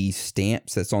the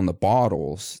stamps that's on the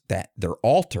bottles, that they're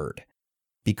altered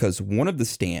because one of the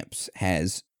stamps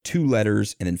has 2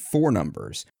 letters and then 4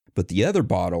 numbers, but the other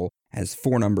bottle has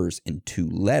 4 numbers and 2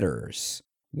 letters,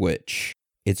 which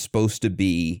it's supposed to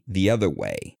be the other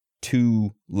way,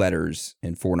 2 letters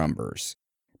and 4 numbers,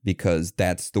 because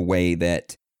that's the way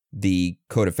that the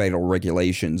Code of Federal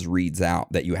Regulations reads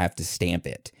out that you have to stamp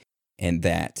it, and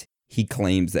that he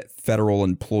claims that federal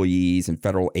employees and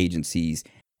federal agencies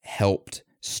helped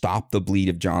stop the bleed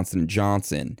of Johnson &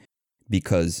 Johnson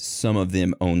because some of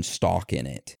them own stock in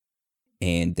it.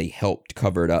 And they helped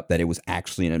cover it up that it was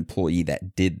actually an employee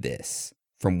that did this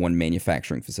from one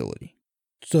manufacturing facility.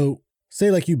 So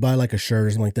say like you buy like a shirt or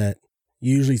something like that.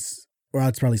 You usually, or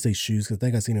I'd probably say shoes, because I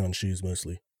think I've seen it on shoes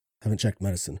mostly. Haven't checked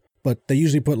medicine. But they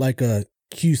usually put like a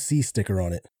QC sticker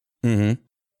on it. Mm-hmm.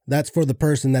 That's for the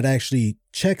person that actually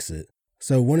checks it.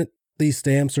 So wouldn't these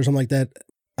stamps or something like that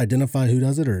identify who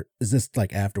does it, or is this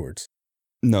like afterwards?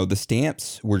 No, the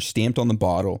stamps were stamped on the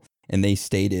bottle, and they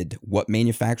stated what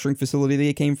manufacturing facility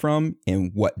they came from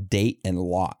and what date and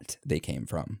lot they came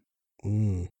from.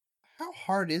 How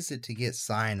hard is it to get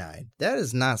cyanide? That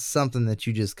is not something that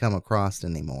you just come across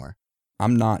anymore.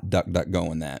 I'm not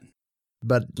DuckDuckGoing that.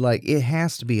 But like, it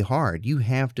has to be hard. You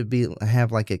have to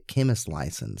have like a chemist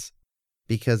license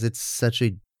because it's such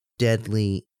a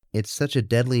deadly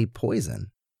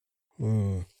poison.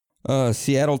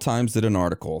 Seattle Times did an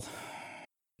article.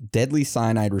 Deadly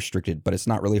cyanide restricted, but it's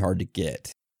not really hard to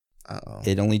get. Uh-oh.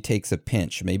 It only takes a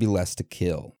pinch, maybe less, to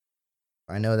kill.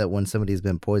 I know that when somebody's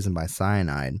been poisoned by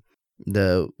cyanide,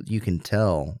 you can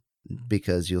tell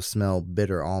because you'll smell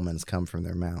bitter almonds come from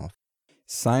their mouth.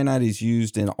 Cyanide is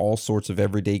used in all sorts of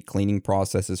everyday cleaning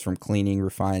processes, from cleaning,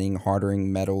 refining,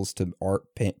 hardening metals to art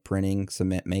printing,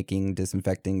 cement making,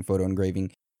 disinfecting, photo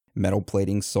engraving, metal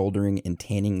plating, soldering, and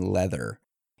tanning leather.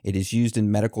 It is used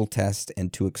in medical tests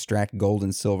and to extract gold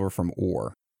and silver from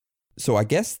ore. So I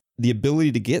guess the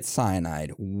ability to get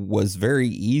cyanide was very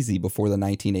easy before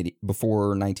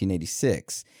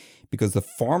 1986, because the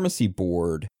Pharmacy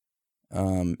Board in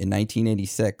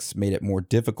 1986 made it more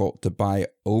difficult to buy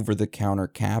over-the-counter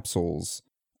capsules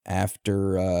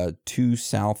after 2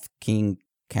 South King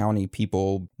County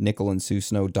people, Nickel and Sue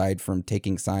Snow, died from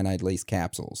taking cyanide-laced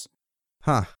capsules.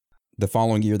 Huh. The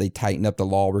following year, they tightened up the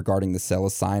law regarding the sale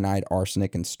of cyanide,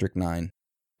 arsenic, and strychnine.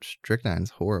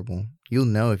 Strychnine's horrible. You'll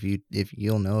know if you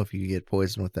get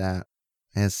poisoned with that.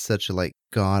 It has such a like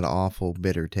god awful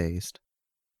bitter taste.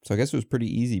 So I guess it was pretty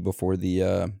easy before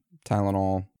the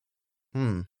Tylenol,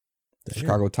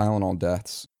 Chicago Tylenol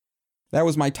deaths. That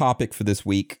was my topic for this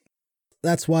week.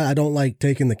 That's why I don't like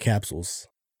taking the capsules.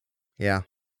 Yeah,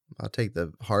 I'll take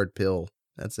the hard pill.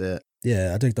 That's it.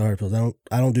 Yeah, I take the hard pills.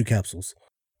 I don't do capsules.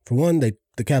 For one,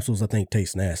 the capsules I think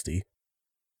taste nasty,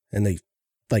 and they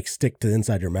like stick to the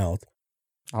inside your mouth.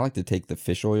 I like to take the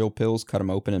fish oil pills, cut them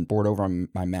open, and pour it over on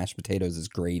my mashed potatoes as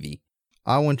gravy.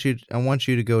 I want you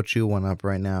to go chew one up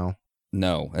right now.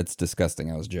 No, that's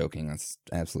disgusting. I was joking. That's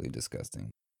absolutely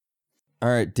disgusting. All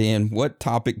right, Dan, what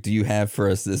topic do you have for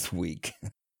us this week?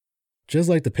 Just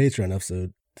like the Patreon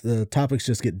episode, the topics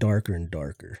just get darker and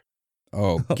darker.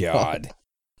 Oh, God.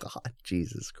 God,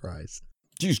 Jesus Christ.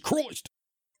 Jesus Christ.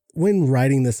 When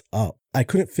writing this up, I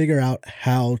couldn't figure out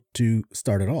how to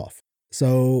start it off.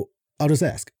 So I'll just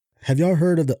ask, have y'all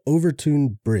heard of the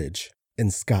Overtoun Bridge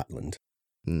in Scotland?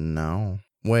 No.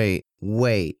 Wait.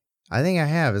 I think I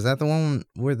have. Is that the one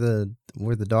where the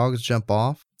dogs jump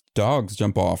off? Dogs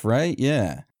jump off, right?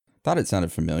 Yeah. Thought it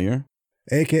sounded familiar.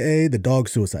 AKA the Dog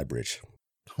Suicide Bridge.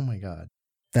 Oh my God.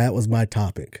 That was my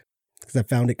topic, because I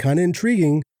found it kind of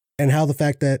intriguing, and how the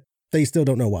fact that they still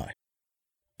don't know why.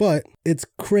 But it's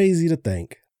crazy to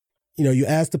think. You know, you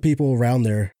ask the people around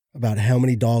there about how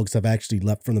many dogs have actually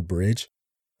left from the bridge,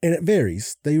 and it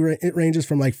varies. It ranges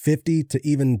from like 50 to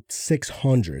even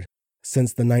 600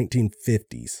 since the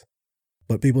 1950s.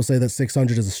 but people say that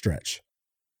 600 is a stretch,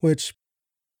 which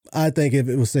I think if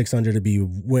it was 600, it'd be a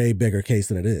way bigger case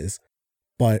than it is.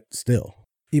 But still,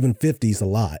 even 50 is a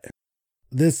lot.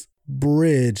 This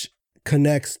bridge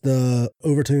connects the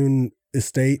Overtoun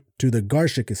estate to the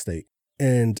Garshick estate,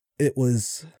 and it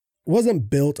wasn't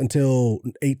built until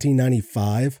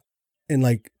 1895. And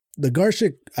like the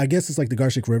Garshick, I guess it's like the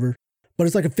Garshick River, but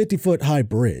it's like a 50-foot high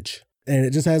bridge, and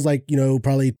it just has like,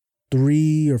 probably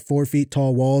 3 or 4 feet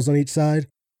tall walls on each side,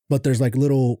 but there's like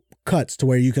little cuts to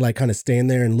where you can like kind of stand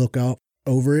there and look out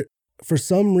over it. For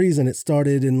some reason, it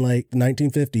started in like the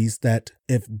 1950s that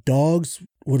if dogs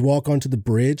would walk onto the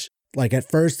bridge, like at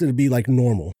first it'd be like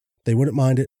normal. They wouldn't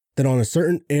mind it. Then on a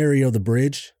certain area of the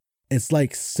bridge, it's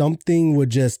like something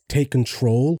would just take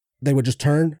control. They would just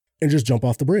turn and just jump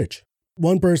off the bridge.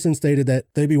 One person stated that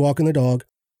they'd be walking their dog,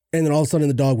 and then all of a sudden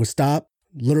the dog would stop,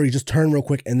 literally just turn real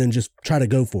quick, and then just try to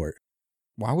go for it.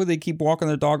 Why would they keep walking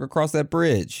their dog across that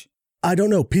bridge? I don't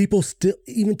know. People still,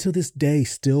 even to this day,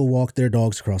 still walk their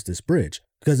dogs across this bridge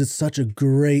because it's such a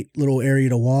great little area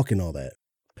to walk and all that.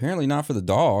 Apparently not for the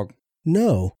dog.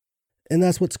 No. And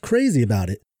that's what's crazy about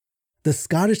it. The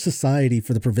Scottish Society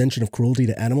for the Prevention of Cruelty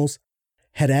to Animals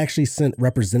had actually sent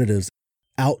representatives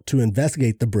out to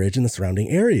investigate the bridge and the surrounding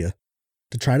area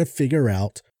to try to figure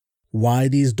out why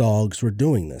these dogs were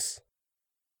doing this.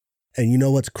 And you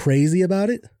know what's crazy about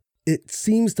it? It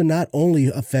seems to not only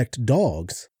affect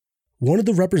dogs. One of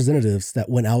the representatives that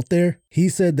went out there, he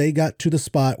said they got to the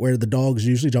spot where the dogs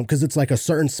usually jump because it's like a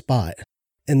certain spot.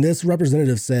 And this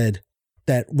representative said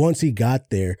that once he got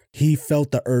there, he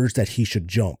felt the urge that he should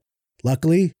jump.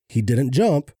 Luckily, he didn't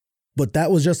jump, but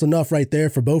that was just enough right there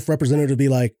for both representatives to be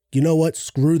like, you know what,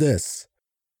 screw this.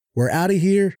 We're out of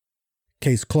here.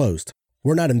 Case closed.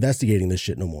 We're not investigating this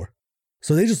shit no more.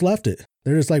 So they just left it.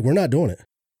 They're just like, we're not doing it.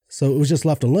 So it was just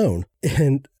left alone.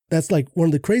 And that's like one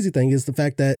of the crazy things is the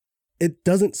fact that it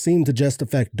doesn't seem to just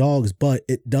affect dogs, but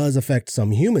it does affect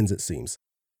some humans, it seems.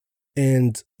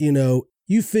 And,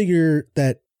 you figure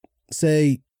that,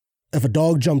 say, if a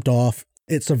dog jumped off,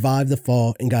 it survived the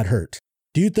fall and got hurt.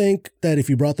 Do you think that if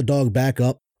you brought the dog back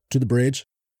up to the bridge,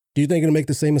 do you think it'll make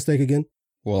the same mistake again?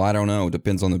 Well, I don't know.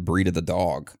 Depends on the breed of the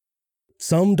dog.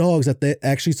 Some dogs that they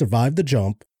actually survived the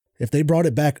jump, if they brought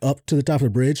it back up to the top of the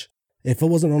bridge, if it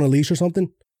wasn't on a leash or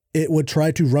something, it would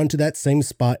try to run to that same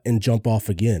spot and jump off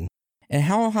again. And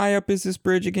how high up is this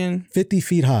bridge again? 50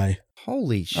 feet high.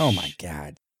 Holy shit. Oh my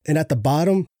God. And at the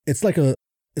bottom, it's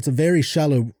a very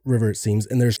shallow river, it seems,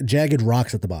 and there's jagged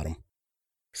rocks at the bottom.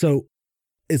 So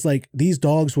it's like these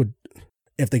dogs would,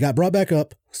 if they got brought back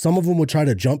up, some of them would try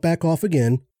to jump back off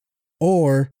again,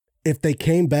 or if they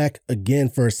came back again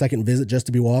for a second visit just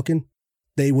to be walking,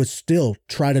 they would still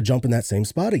try to jump in that same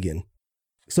spot again.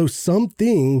 So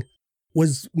something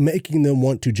was making them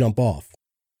want to jump off.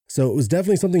 So it was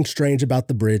definitely something strange about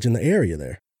the bridge in the area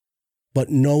there, but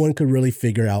no one could really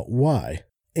figure out why.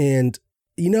 And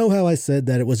you know how I said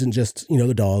that it wasn't just,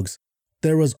 the dogs.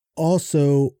 There was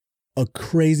also a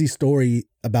crazy story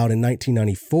about in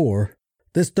 1994,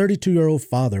 this 32-year-old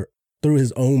father threw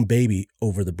his own baby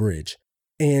over the bridge.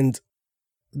 And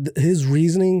his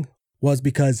reasoning was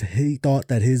because he thought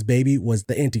that his baby was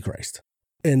the Antichrist.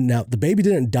 And now the baby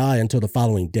didn't die until the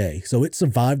following day. So it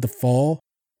survived the fall,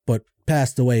 but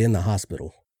passed away in the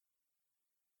hospital.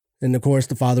 And of course,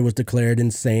 the father was declared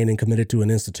insane and committed to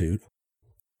an institute.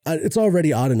 It's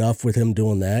already odd enough with him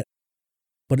doing that,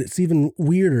 but it's even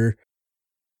weirder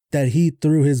that he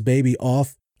threw his baby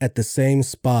off at the same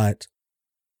spot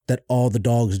that all the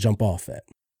dogs jump off at.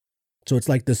 So it's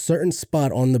like this certain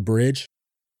spot on the bridge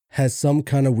has some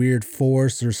kind of weird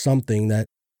force or something that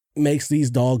makes these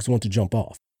dogs want to jump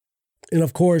off. And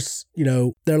of course,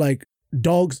 they're like,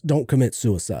 dogs don't commit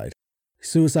suicide.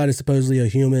 Suicide is supposedly a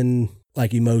human,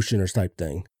 emotion or type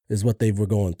thing, is what they were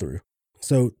going through.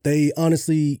 So they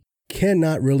honestly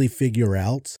cannot really figure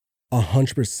out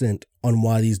 100% on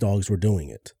why these dogs were doing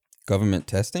it. Government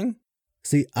testing?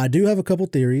 See, I do have a couple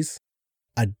theories.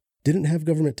 I didn't have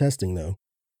government testing, though.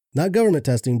 Not government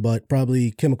testing, but probably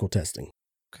chemical testing.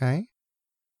 Okay.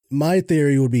 My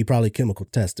theory would be probably chemical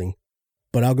testing,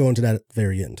 but I'll go into that at the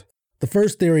very end. The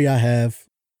first theory I have,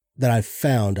 that I've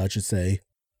found, I should say,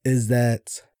 is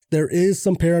that there is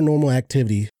some paranormal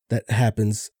activity that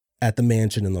happens at the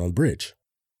mansion and on the bridge.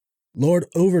 Lord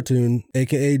Overtoun,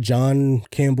 aka John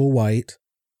Campbell White,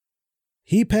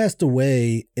 he passed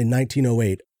away in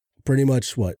 1908, pretty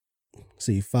much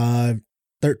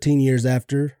 13 years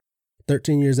after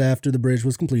the bridge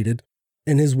was completed,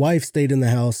 and his wife stayed in the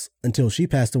house until she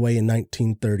passed away in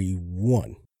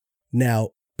 1931. Now,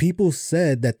 people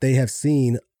said that they have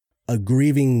seen a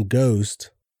grieving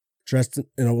ghost dressed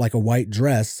in a white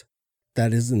dress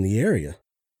that is in the area.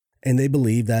 And they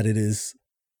believe that it is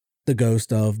the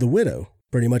ghost of the widow,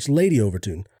 pretty much Lady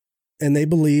Overton. And they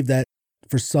believe that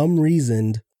for some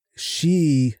reason,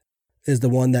 she is the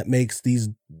one that makes these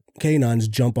canines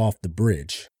jump off the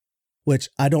bridge, which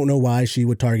I don't know why she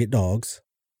would target dogs,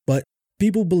 but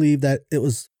people believe that it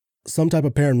was some type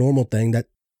of paranormal thing, that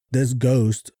this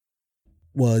ghost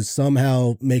was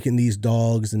somehow making these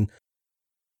dogs, and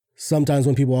sometimes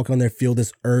when people walk on there, feel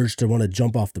this urge to want to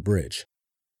jump off the bridge.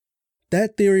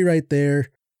 That theory right there,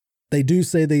 they do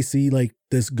say they see like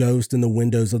this ghost in the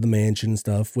windows of the mansion and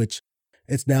stuff, which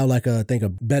it's now like I think a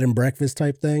bed and breakfast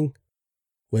type thing,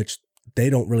 which they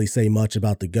don't really say much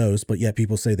about the ghost, but yet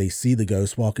people say they see the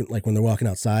ghost walking, like when they're walking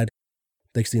outside,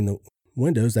 they see in the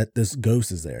windows that this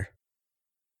ghost is there.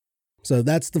 So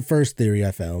that's the first theory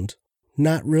I found.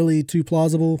 Not really too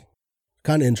plausible.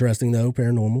 Kind of interesting though,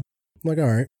 paranormal. I'm like, all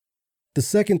right. The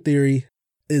second theory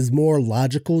is more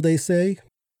logical, they say,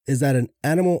 is that an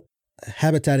animal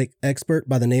habitat expert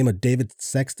by the name of David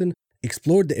Sexton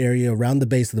explored the area around the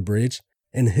base of the bridge,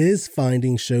 and his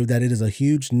findings showed that it is a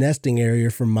huge nesting area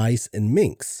for mice and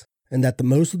minks, and that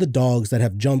most of the dogs that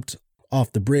have jumped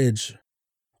off the bridge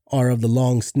are of the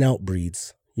long snout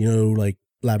breeds, like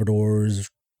Labradors,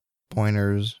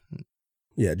 Pointers.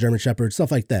 Yeah, German Shepherds,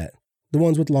 stuff like that. The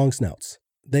ones with long snouts.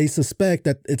 They suspect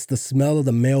that it's the smell of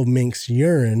the male mink's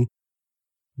urine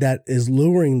that is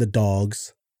luring the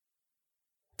dogs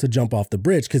to jump off the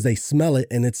bridge, because they smell it,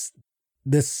 and it's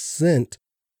this scent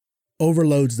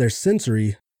overloads their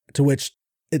sensory, to which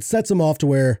it sets them off to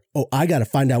where, oh, I got to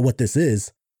find out what this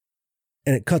is.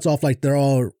 And it cuts off like they're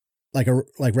all like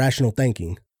rational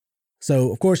thinking.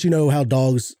 So, of course, how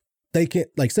dogs, they can't,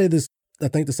 like, say this, I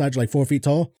think the sides are like 4 feet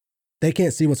tall. They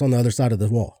can't see what's on the other side of the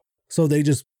wall. So they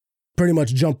just pretty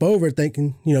much jump over it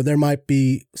thinking, there might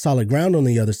be solid ground on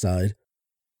the other side,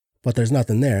 but there's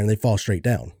nothing there, and they fall straight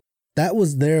down. That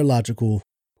was their logical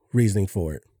reasoning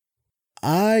for it.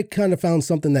 I kind of found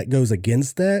something that goes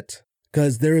against that,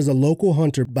 because there is a local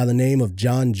hunter by the name of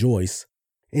John Joyce,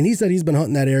 and he said he's been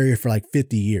hunting that area for like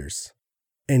 50 years.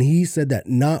 And he said that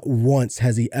not once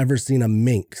has he ever seen a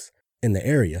minx in the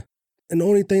area. And the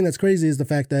only thing that's crazy is the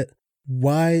fact that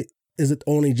why is it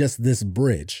only just this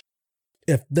bridge?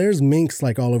 If there's minks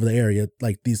like all over the area,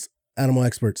 like these animal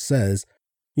experts says,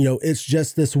 it's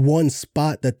just this one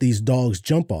spot that these dogs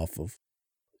jump off of.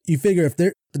 You figure if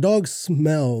the dog's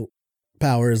smell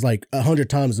power is like 100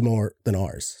 times more than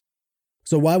ours.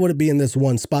 So why would it be in this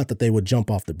one spot that they would jump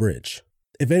off the bridge?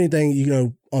 If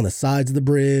anything, on the sides of the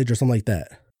bridge or something like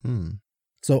that.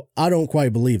 So I don't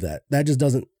quite believe that. That just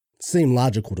doesn't seem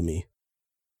logical to me.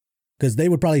 Because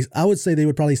I would say they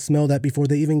would probably smell that before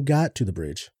they even got to the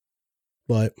bridge.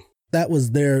 But that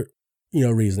was their,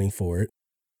 reasoning for it.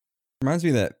 Reminds me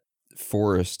of that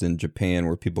forest in Japan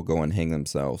where people go and hang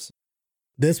themselves.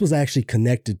 This was actually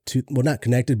connected to, well, not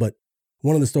connected, but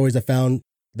one of the stories I found,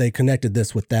 they connected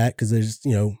this with that because there's,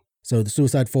 so the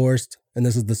suicide forest and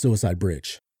this is the suicide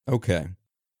bridge. Okay.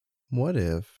 What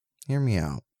if, hear me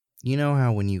out. You know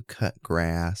how when you cut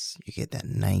grass, you get that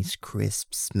nice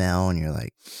crisp smell and you're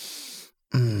like,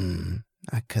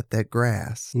 I cut that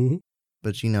grass. Mm-hmm.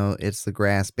 But it's the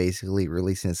grass basically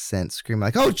releasing a scent, screaming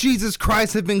like, oh, Jesus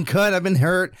Christ, I've been cut, I've been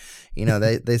hurt.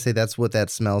 They say that's what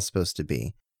that smell's supposed to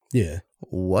be. Yeah.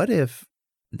 What if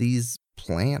these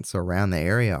plants around the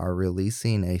area are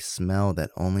releasing a smell that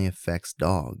only affects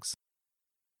dogs?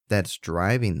 That's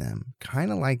driving them,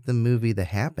 kind of like the movie The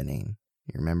Happening.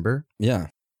 You remember? Yeah.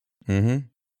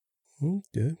 Mm-hmm.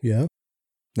 Yeah.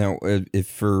 Now,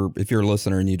 if you're a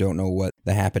listener and you don't know what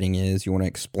The Happening is, you want to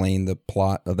explain the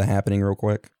plot of The Happening real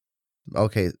quick?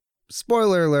 Okay,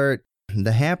 spoiler alert.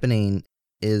 The Happening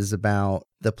is about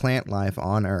the plant life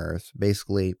on Earth,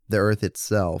 basically the Earth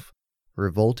itself,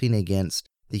 revolting against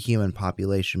the human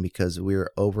population because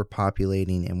we're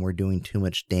overpopulating and we're doing too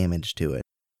much damage to it.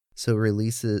 So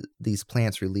these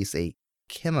plants release a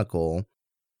chemical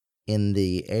in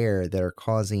the air that are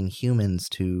causing humans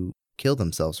to kill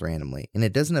themselves randomly. And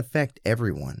it doesn't affect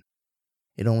everyone.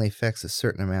 It only affects a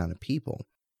certain amount of people.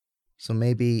 So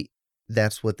maybe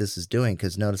that's what this is doing,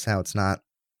 because notice how it's not,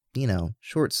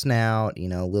 short snout,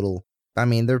 little,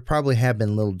 there probably have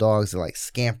been little dogs that like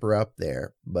scamper up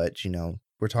there, but,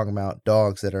 we're talking about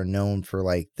dogs that are known for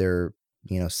like their,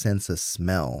 sense of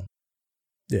smell.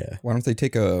 Yeah. Why don't they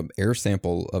take a air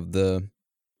sample of the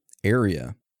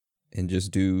area and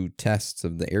just do tests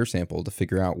of the air sample to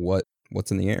figure out what's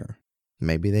in the air?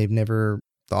 Maybe they've never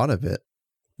thought of it.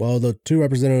 Well, the two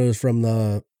representatives from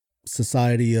the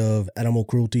Society of Animal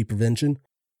Cruelty Prevention,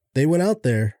 they went out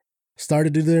there,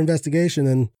 started to do their investigation,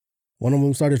 and one of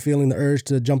them started feeling the urge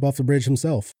to jump off the bridge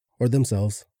himself or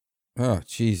themselves. Oh,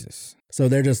 Jesus. So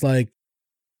they're just like,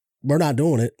 we're not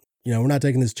doing it. We're not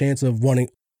taking this chance of wanting,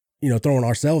 throwing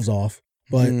ourselves off.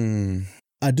 But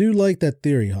I do like that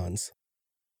theory, Hans.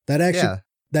 That actually,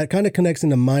 that kind of connects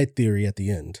into my theory at the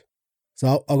end.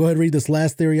 So I'll go ahead and read this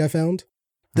last theory I found.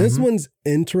 This one's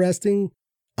interesting.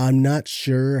 I'm not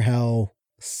sure how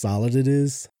solid it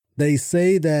is. They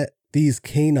say that these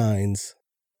canines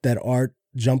that are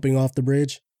jumping off the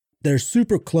bridge, they're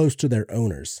super close to their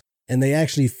owners, and they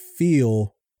actually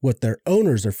feel what their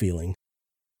owners are feeling.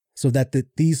 So that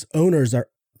these owners are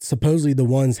supposedly the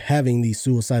ones having these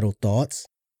suicidal thoughts,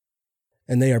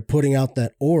 and they are putting out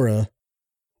that aura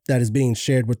that is being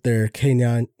shared with their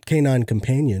canine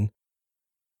companion,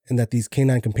 and that these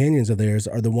canine companions of theirs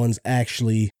are the ones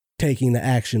actually taking the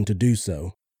action to do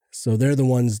so. So they're the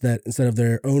ones that, instead of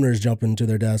their owners jumping to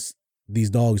their deaths, these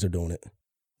dogs are doing it.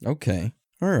 Okay.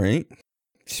 All right.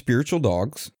 Spiritual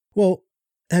dogs. Well,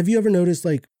 have you ever noticed,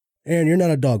 like, Aaron, you're not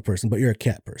a dog person, but you're a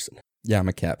cat person. Yeah, I'm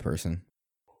a cat person.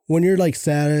 When you're like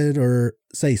sad or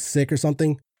say sick or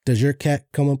something, does your cat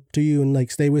come up to you and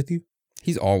like stay with you?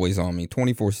 He's always on me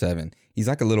 24/7. He's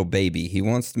like a little baby. He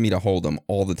wants me to hold him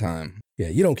all the time. Yeah,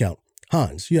 you don't count.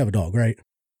 Hans, you have a dog, right?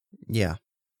 Yeah.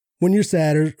 When you're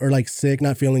sad or like sick,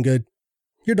 not feeling good,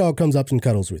 your dog comes up and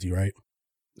cuddles with you, right?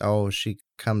 Oh, she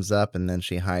comes up and then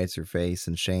she hides her face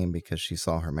in shame because she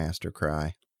saw her master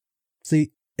cry.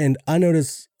 See, and I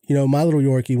noticed, my little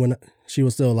Yorkie, when she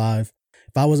was still alive,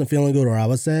 if I wasn't feeling good or I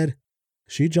was sad,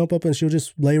 she'd jump up and she'll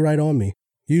just lay right on me.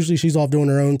 Usually she's off doing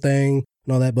her own thing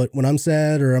and all that, but when I'm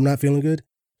sad or I'm not feeling good,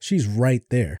 she's right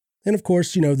there. And of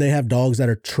course, they have dogs that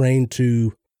are trained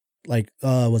to like,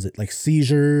 like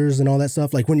seizures and all that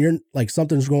stuff. Like when you're like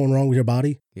something's going wrong with your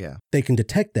body, they can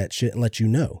detect that shit and let you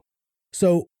know.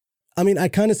 So, I mean, I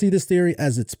kind of see this theory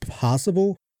as it's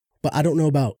possible, but I don't know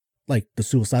about like the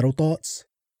suicidal thoughts.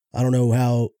 I don't know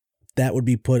how that would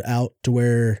be put out to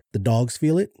where the dogs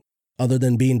feel it other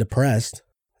than being depressed.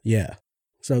 Yeah.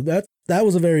 So that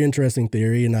was a very interesting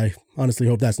theory. And I honestly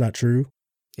hope that's not true.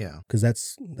 Yeah. Because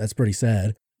that's pretty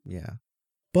sad. Yeah.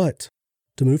 But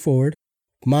to move forward,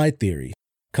 my theory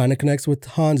kind of connects with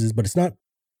Hans's, but it's not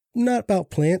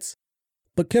about plants,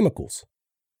 but chemicals.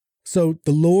 So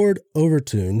the Lord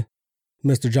Overtoun,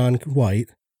 Mr. John White,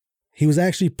 he was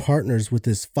actually partners with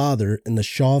his father in the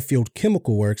Shawfield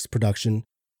Chemical Works production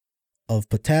of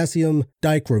potassium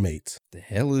dichromate. The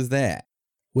hell is that?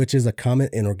 Which is a common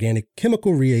inorganic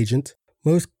chemical reagent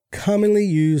most commonly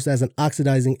used as an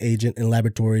oxidizing agent in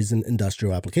laboratories and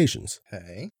industrial applications.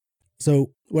 Okay.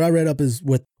 So what I read up is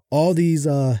with all these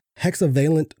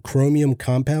hexavalent chromium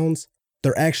compounds,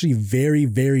 they're actually very,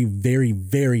 very, very,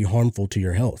 very harmful to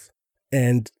your health.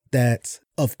 And that,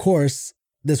 of course,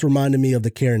 this reminded me of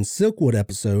the Karen Silkwood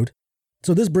episode.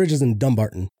 So this bridge is in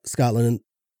Dumbarton, Scotland.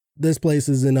 This place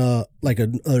is in like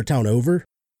another town over.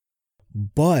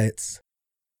 But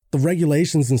the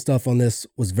regulations and stuff on this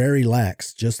was very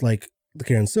lax, just like the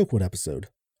Karen Silkwood episode.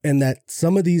 And that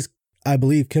some of these, I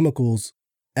believe, chemicals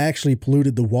actually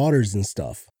polluted the waters and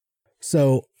stuff.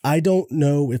 So I don't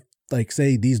know if, like,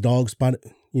 say these dogs,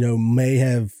 may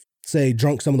have, say,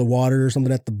 drunk some of the water or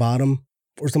something at the bottom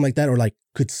or something like that, or like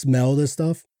could smell this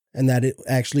stuff, and that it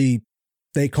actually,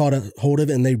 they caught a hold of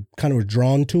it and they kind of were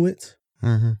drawn to it.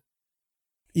 Mm-hmm.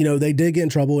 They did get in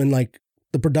trouble, and like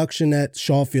the production at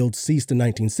Shawfield ceased in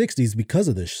 1960s because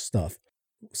of this stuff.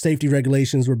 Safety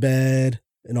regulations were bad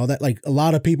and all that. Like a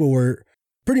lot of people were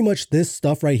pretty much, this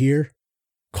stuff right here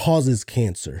causes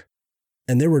cancer.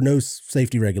 And there were no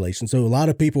safety regulations. So a lot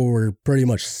of people were pretty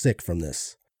much sick from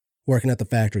this, working at the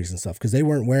factories and stuff, because they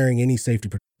weren't wearing any safety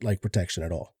protection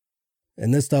at all.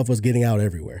 And this stuff was getting out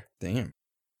everywhere. Damn.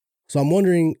 So I'm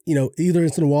wondering, either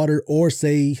it's in the water or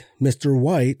say Mr.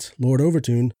 White, Lord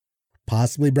Overtoun,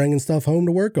 possibly bringing stuff home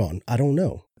to work on. I don't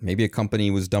know. Maybe a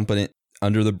company was dumping it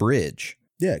under the bridge.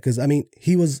 Yeah, because I mean,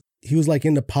 he was like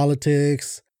into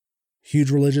politics,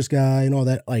 huge religious guy and all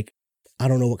that. Like, I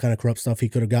don't know what kind of corrupt stuff he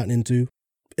could have gotten into.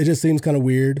 It just seems kind of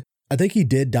weird. I think he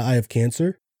did die of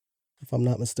cancer, if I'm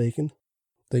not mistaken.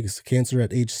 I think it's cancer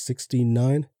at age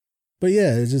 69. But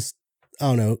yeah, it's just, I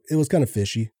don't know. It was kind of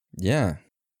fishy. Yeah.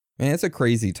 Man, it's a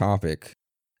crazy topic.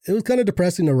 It was kind of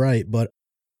depressing to write, but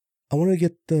I want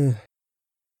to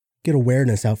get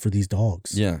awareness out for these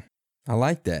dogs. Yeah. I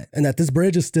like that. And that this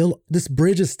bridge is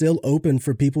still open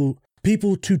for people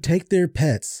to take their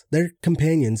pets, their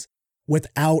companions,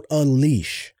 without a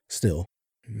leash still.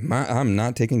 I'm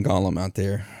not taking Gollum out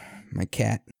there. My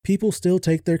cat. People still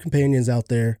take their companions out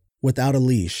there without a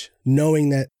leash, knowing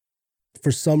that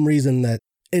for some reason that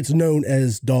it's known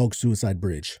as Dog Suicide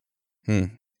Bridge.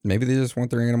 Maybe they just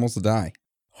want their animals to die.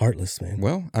 Heartless, man.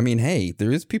 Well, I mean, hey,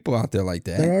 there is people out there like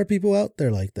that. There are people out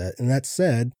there like that. And that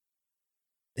said,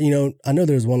 I know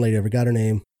there's one lady, I forgot her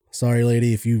name. Sorry,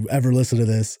 lady, if you ever listen to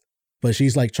this, but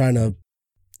she's like trying to,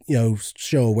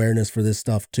 show awareness for this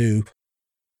stuff too,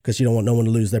 because she don't want no one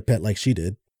to lose their pet like she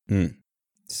did.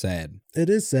 Sad. It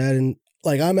is sad. And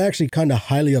like, I'm actually kind of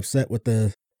highly upset with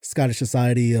the Scottish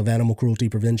Society of Animal Cruelty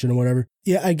Prevention or whatever.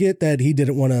 Yeah, I get that he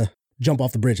didn't want to jump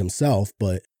off the bridge himself,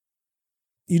 but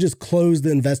you just closed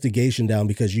the investigation down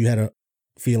because you had a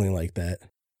feeling like that.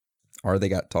 Or they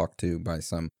got talked to by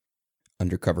some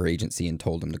undercover agency and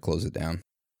told them to close it down.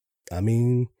 I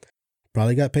mean,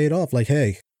 probably got paid off. Like,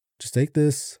 hey, just take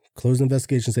this, close the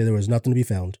investigation, say there was nothing to be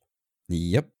found.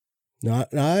 Yep. Now,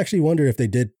 I actually wonder if they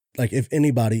did, like if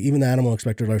anybody, even the animal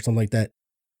inspector or something like that,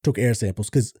 took air samples.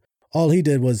 Because all he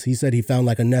did was he said he found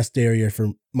like a nest area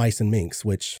for mice and minks,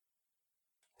 which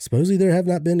supposedly there have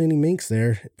not been any minks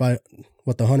there by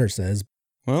what the hunter says.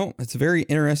 Well, it's a very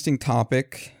interesting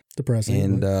topic.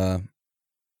 Depressing. And,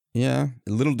 yeah,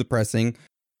 a little depressing.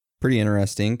 Pretty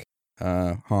interesting.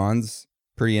 Hans,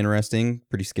 pretty interesting.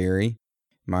 Pretty scary.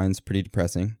 Mine's pretty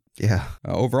depressing. Yeah.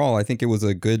 Overall, I think it was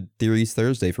a good Theories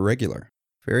Thursday for regular.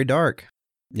 Very dark.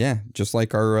 Yeah, just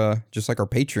like our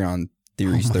Patreon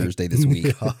Theories Thursday this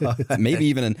week. Maybe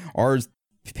even ours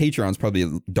Patreon's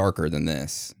probably darker than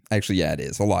this. Actually, yeah, it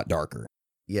is a lot darker.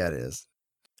 Yeah, it is.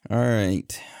 All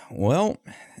right. Well,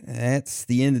 that's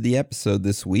the end of the episode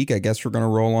this week. I guess we're going to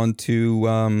roll on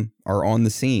to our On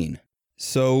the Scene.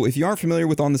 So if you aren't familiar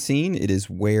with On the Scene, it is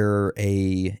where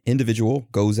a individual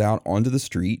goes out onto the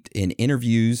street and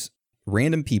interviews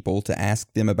random people to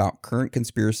ask them about current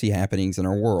conspiracy happenings in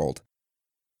our world.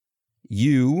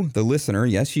 You, the listener,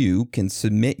 yes, you can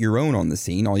submit your own On the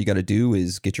Scene. All you got to do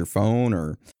is get your phone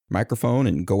or microphone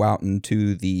and go out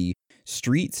into the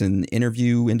streets and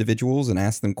interview individuals and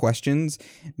ask them questions.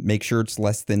 Make sure it's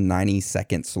less than 90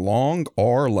 seconds long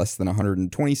or less than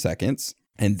 120 seconds.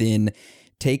 And then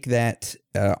take that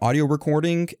audio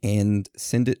recording and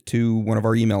send it to one of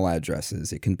our email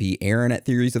addresses. It can be Aaron at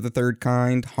Theories of the Third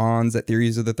Kind, Hans at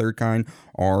Theories of the Third Kind,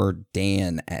 or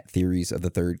Dan at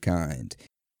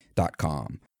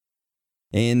theoriesofthethirdkind.com.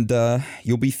 And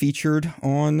you'll be featured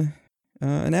on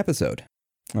an episode.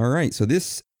 All right, so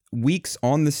this week's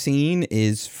On the Scene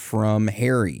is from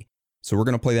Harry. So we're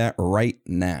going to play that right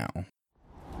now.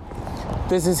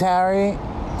 This is Harry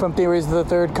from Theories of the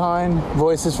Third Kind,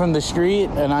 Voices from the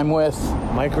Street, and I'm with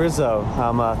Mike Rizzo.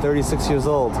 I'm 36 years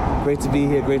old. Great to be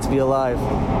here, great to be alive.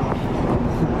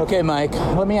 Okay, Mike,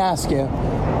 let me ask you,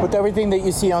 with everything that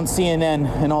you see on CNN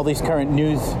and all these current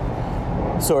news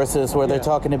sources where they're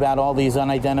talking about all these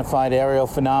unidentified aerial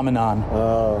phenomenon,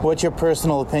 what's your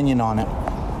personal opinion on it?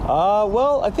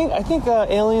 Well, I think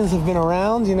aliens have been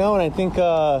around, and I think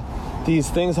these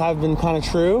things have been kind of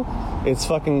true. It's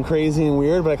fucking crazy and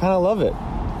weird, but I kind of love it.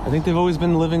 I think they've always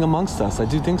been living amongst us. I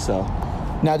do think so.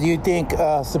 Now, do you think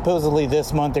supposedly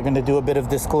this month they're going to do a bit of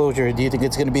disclosure? Do you think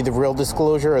it's going to be the real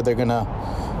disclosure, or they're going to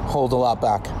hold a lot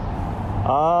back?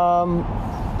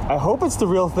 I hope it's the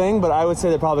real thing, but I would say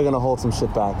they're probably going to hold some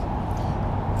shit back.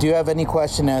 Do you have any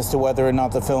question as to whether or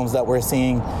not the films that we're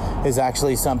seeing is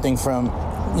actually something from,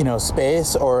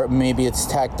 space, or maybe it's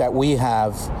tech that we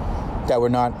have that we're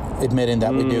not admitting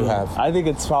that we do have? I think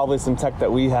it's probably some tech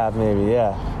that we have, maybe,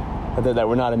 yeah. That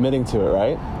we're not admitting to it,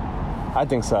 right? I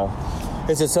think so.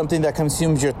 Is it something that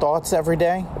consumes your thoughts every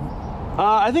day?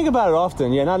 I think about it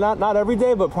often. Yeah, not every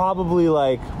day, but probably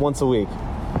like once a week.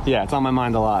 Yeah, it's on my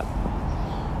mind a lot.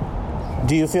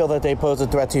 Do you feel that they pose a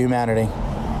threat to humanity?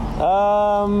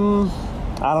 I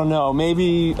don't know.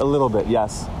 Maybe a little bit,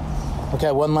 yes.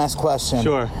 Okay, one last question.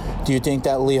 Sure. Do you think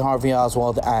that Lee Harvey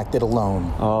Oswald acted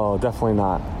alone? Oh, definitely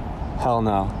not. Hell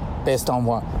no. Based on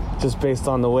what? Just based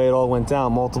on the way it all went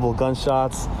down. Multiple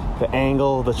gunshots, the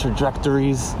angle, the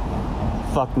trajectories.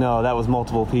 Fuck no, that was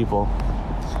multiple people.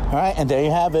 All right, and there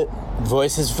you have it.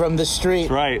 Voices from the Street.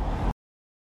 That's right.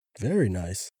 Very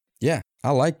nice. Yeah,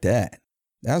 I like that.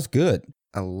 That was good.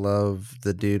 I love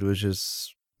the dude was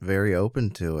just very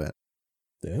open to it.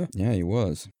 Yeah. Yeah, he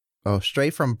was. Oh,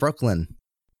 straight from Brooklyn.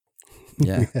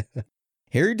 Yeah.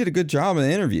 Harry did a good job in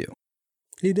the interview.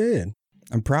 He did.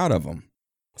 I'm proud of him.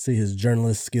 See his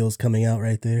journalist skills coming out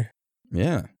right there.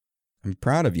 Yeah. I'm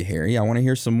proud of you, Harry. I want to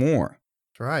hear some more.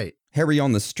 That's right. Harry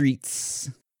on the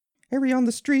streets. Harry on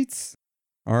the streets.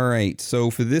 All right. So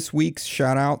for this week's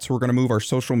shout outs, we're going to move our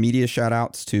social media shout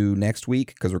outs to next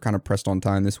week because we're kind of pressed on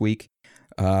time this week.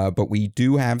 But we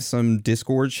do have some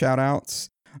Discord shout outs.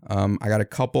 I got a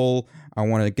couple. I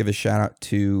want to give a shout out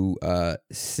to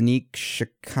Sneak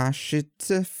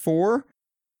Shikashita 4.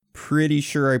 Pretty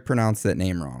sure I pronounced that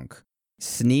name wrong.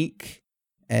 Sneak,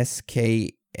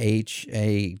 SKASHIT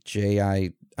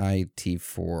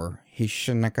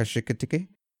HAJIIT4.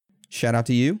 Shout out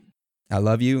to you. I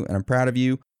love you and I'm proud of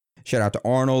you. Shout out to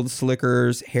Arnold,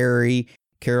 Slickers, Harry,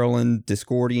 Carolyn,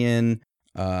 Discordian,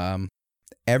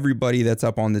 everybody that's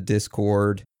up on the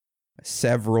Discord,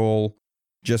 several,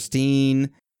 Justine,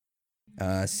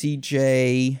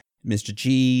 CJ, Mr.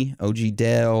 G, OG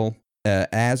Dell,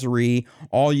 Azari,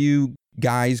 all you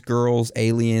guys, girls,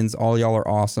 aliens, all y'all are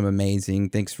awesome, amazing.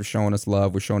 Thanks for showing us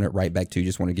love. We're showing it right back to you.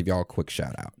 Just want to give y'all a quick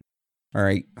shout out. All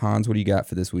right, Hans, what do you got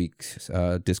for this week's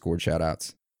Discord shout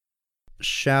outs?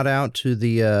 Shout out to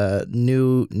the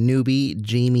new newbie,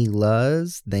 Jamie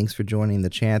Luz. Thanks for joining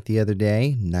the chat the other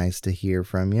day. Nice to hear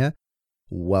from you.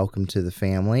 Welcome to the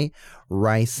family.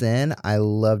 Rysen, I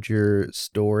loved your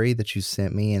story that you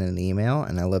sent me in an email,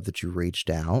 and I love that you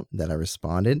reached out, that I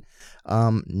responded.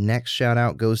 Next shout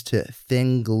out goes to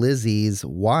Thin Glizzy's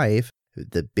wife,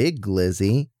 the Big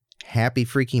Glizzy. Happy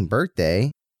freaking birthday.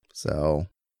 So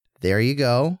there you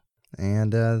go.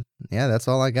 And yeah, that's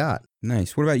all I got.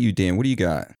 Nice. What about you, Dan? What do you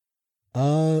got?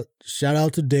 Shout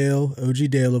out to Dale, OG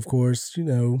Dale, of course. You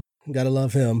know, gotta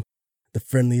love him. The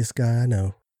friendliest guy I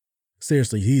know.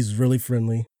 Seriously, he's really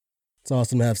friendly. It's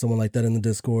awesome to have someone like that in the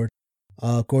Discord.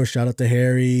 Of course, shout out to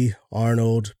Harry,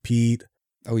 Arnold, Pete.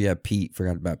 Oh, yeah, Pete.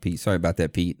 Forgot about Pete. Sorry about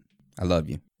that, Pete. I love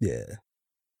you. Yeah.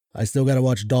 I still got to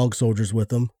watch Dog Soldiers with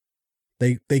them.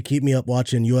 They keep me up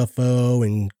watching UFO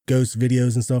and ghost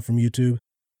videos and stuff from YouTube.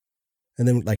 And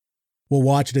then, like, we'll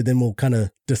watch it and then we'll kind of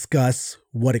discuss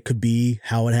what it could be,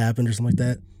 how it happened or something like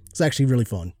that. It's actually really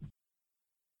fun.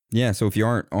 Yeah, so if you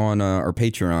aren't on our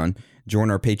Patreon, join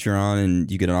our Patreon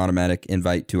and you get an automatic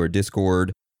invite to our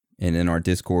Discord. And in our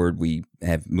Discord, we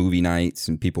have movie nights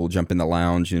and people jump in the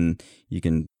lounge and you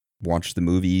can watch the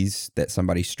movies that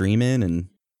somebody's streaming and,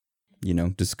 you know,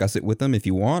 discuss it with them if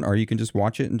you want, or you can just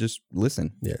watch it and just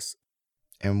listen. Yes.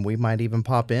 And we might even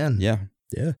pop in. Yeah.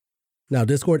 Yeah. Now,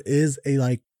 Discord is a,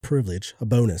 like, privilege, a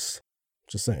bonus.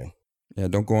 Just saying. Yeah,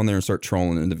 don't go on there and start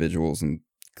trolling individuals and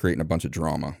creating a bunch of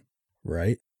drama.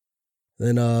 Right.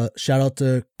 Then shout out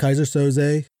to Kaiser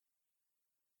Soze.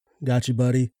 Got you,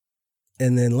 buddy.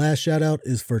 And then last shout out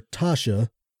is for Tasha.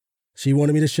 She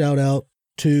wanted me to shout out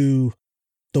to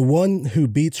the one who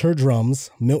beats her drums,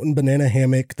 Milton Banana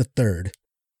Hammock III.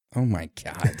 Oh my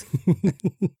God.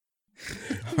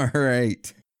 All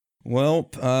right.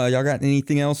 Well, y'all got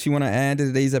anything else you want to add to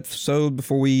today's episode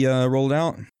before we roll it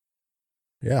out?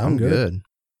 Yeah, I'm good.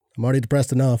 I'm already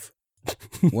depressed enough.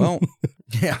 Well,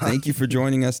 Yeah. thank you for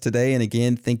joining us today. And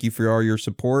again, thank you for all your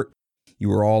support.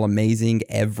 You are all amazing,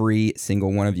 every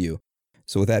single one of you.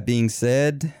 So with that being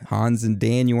said, Hans and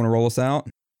Dan, you want to roll us out?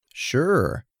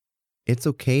 Sure. It's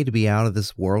okay to be out of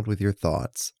this world with your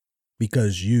thoughts.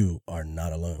 Because you are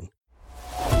not alone.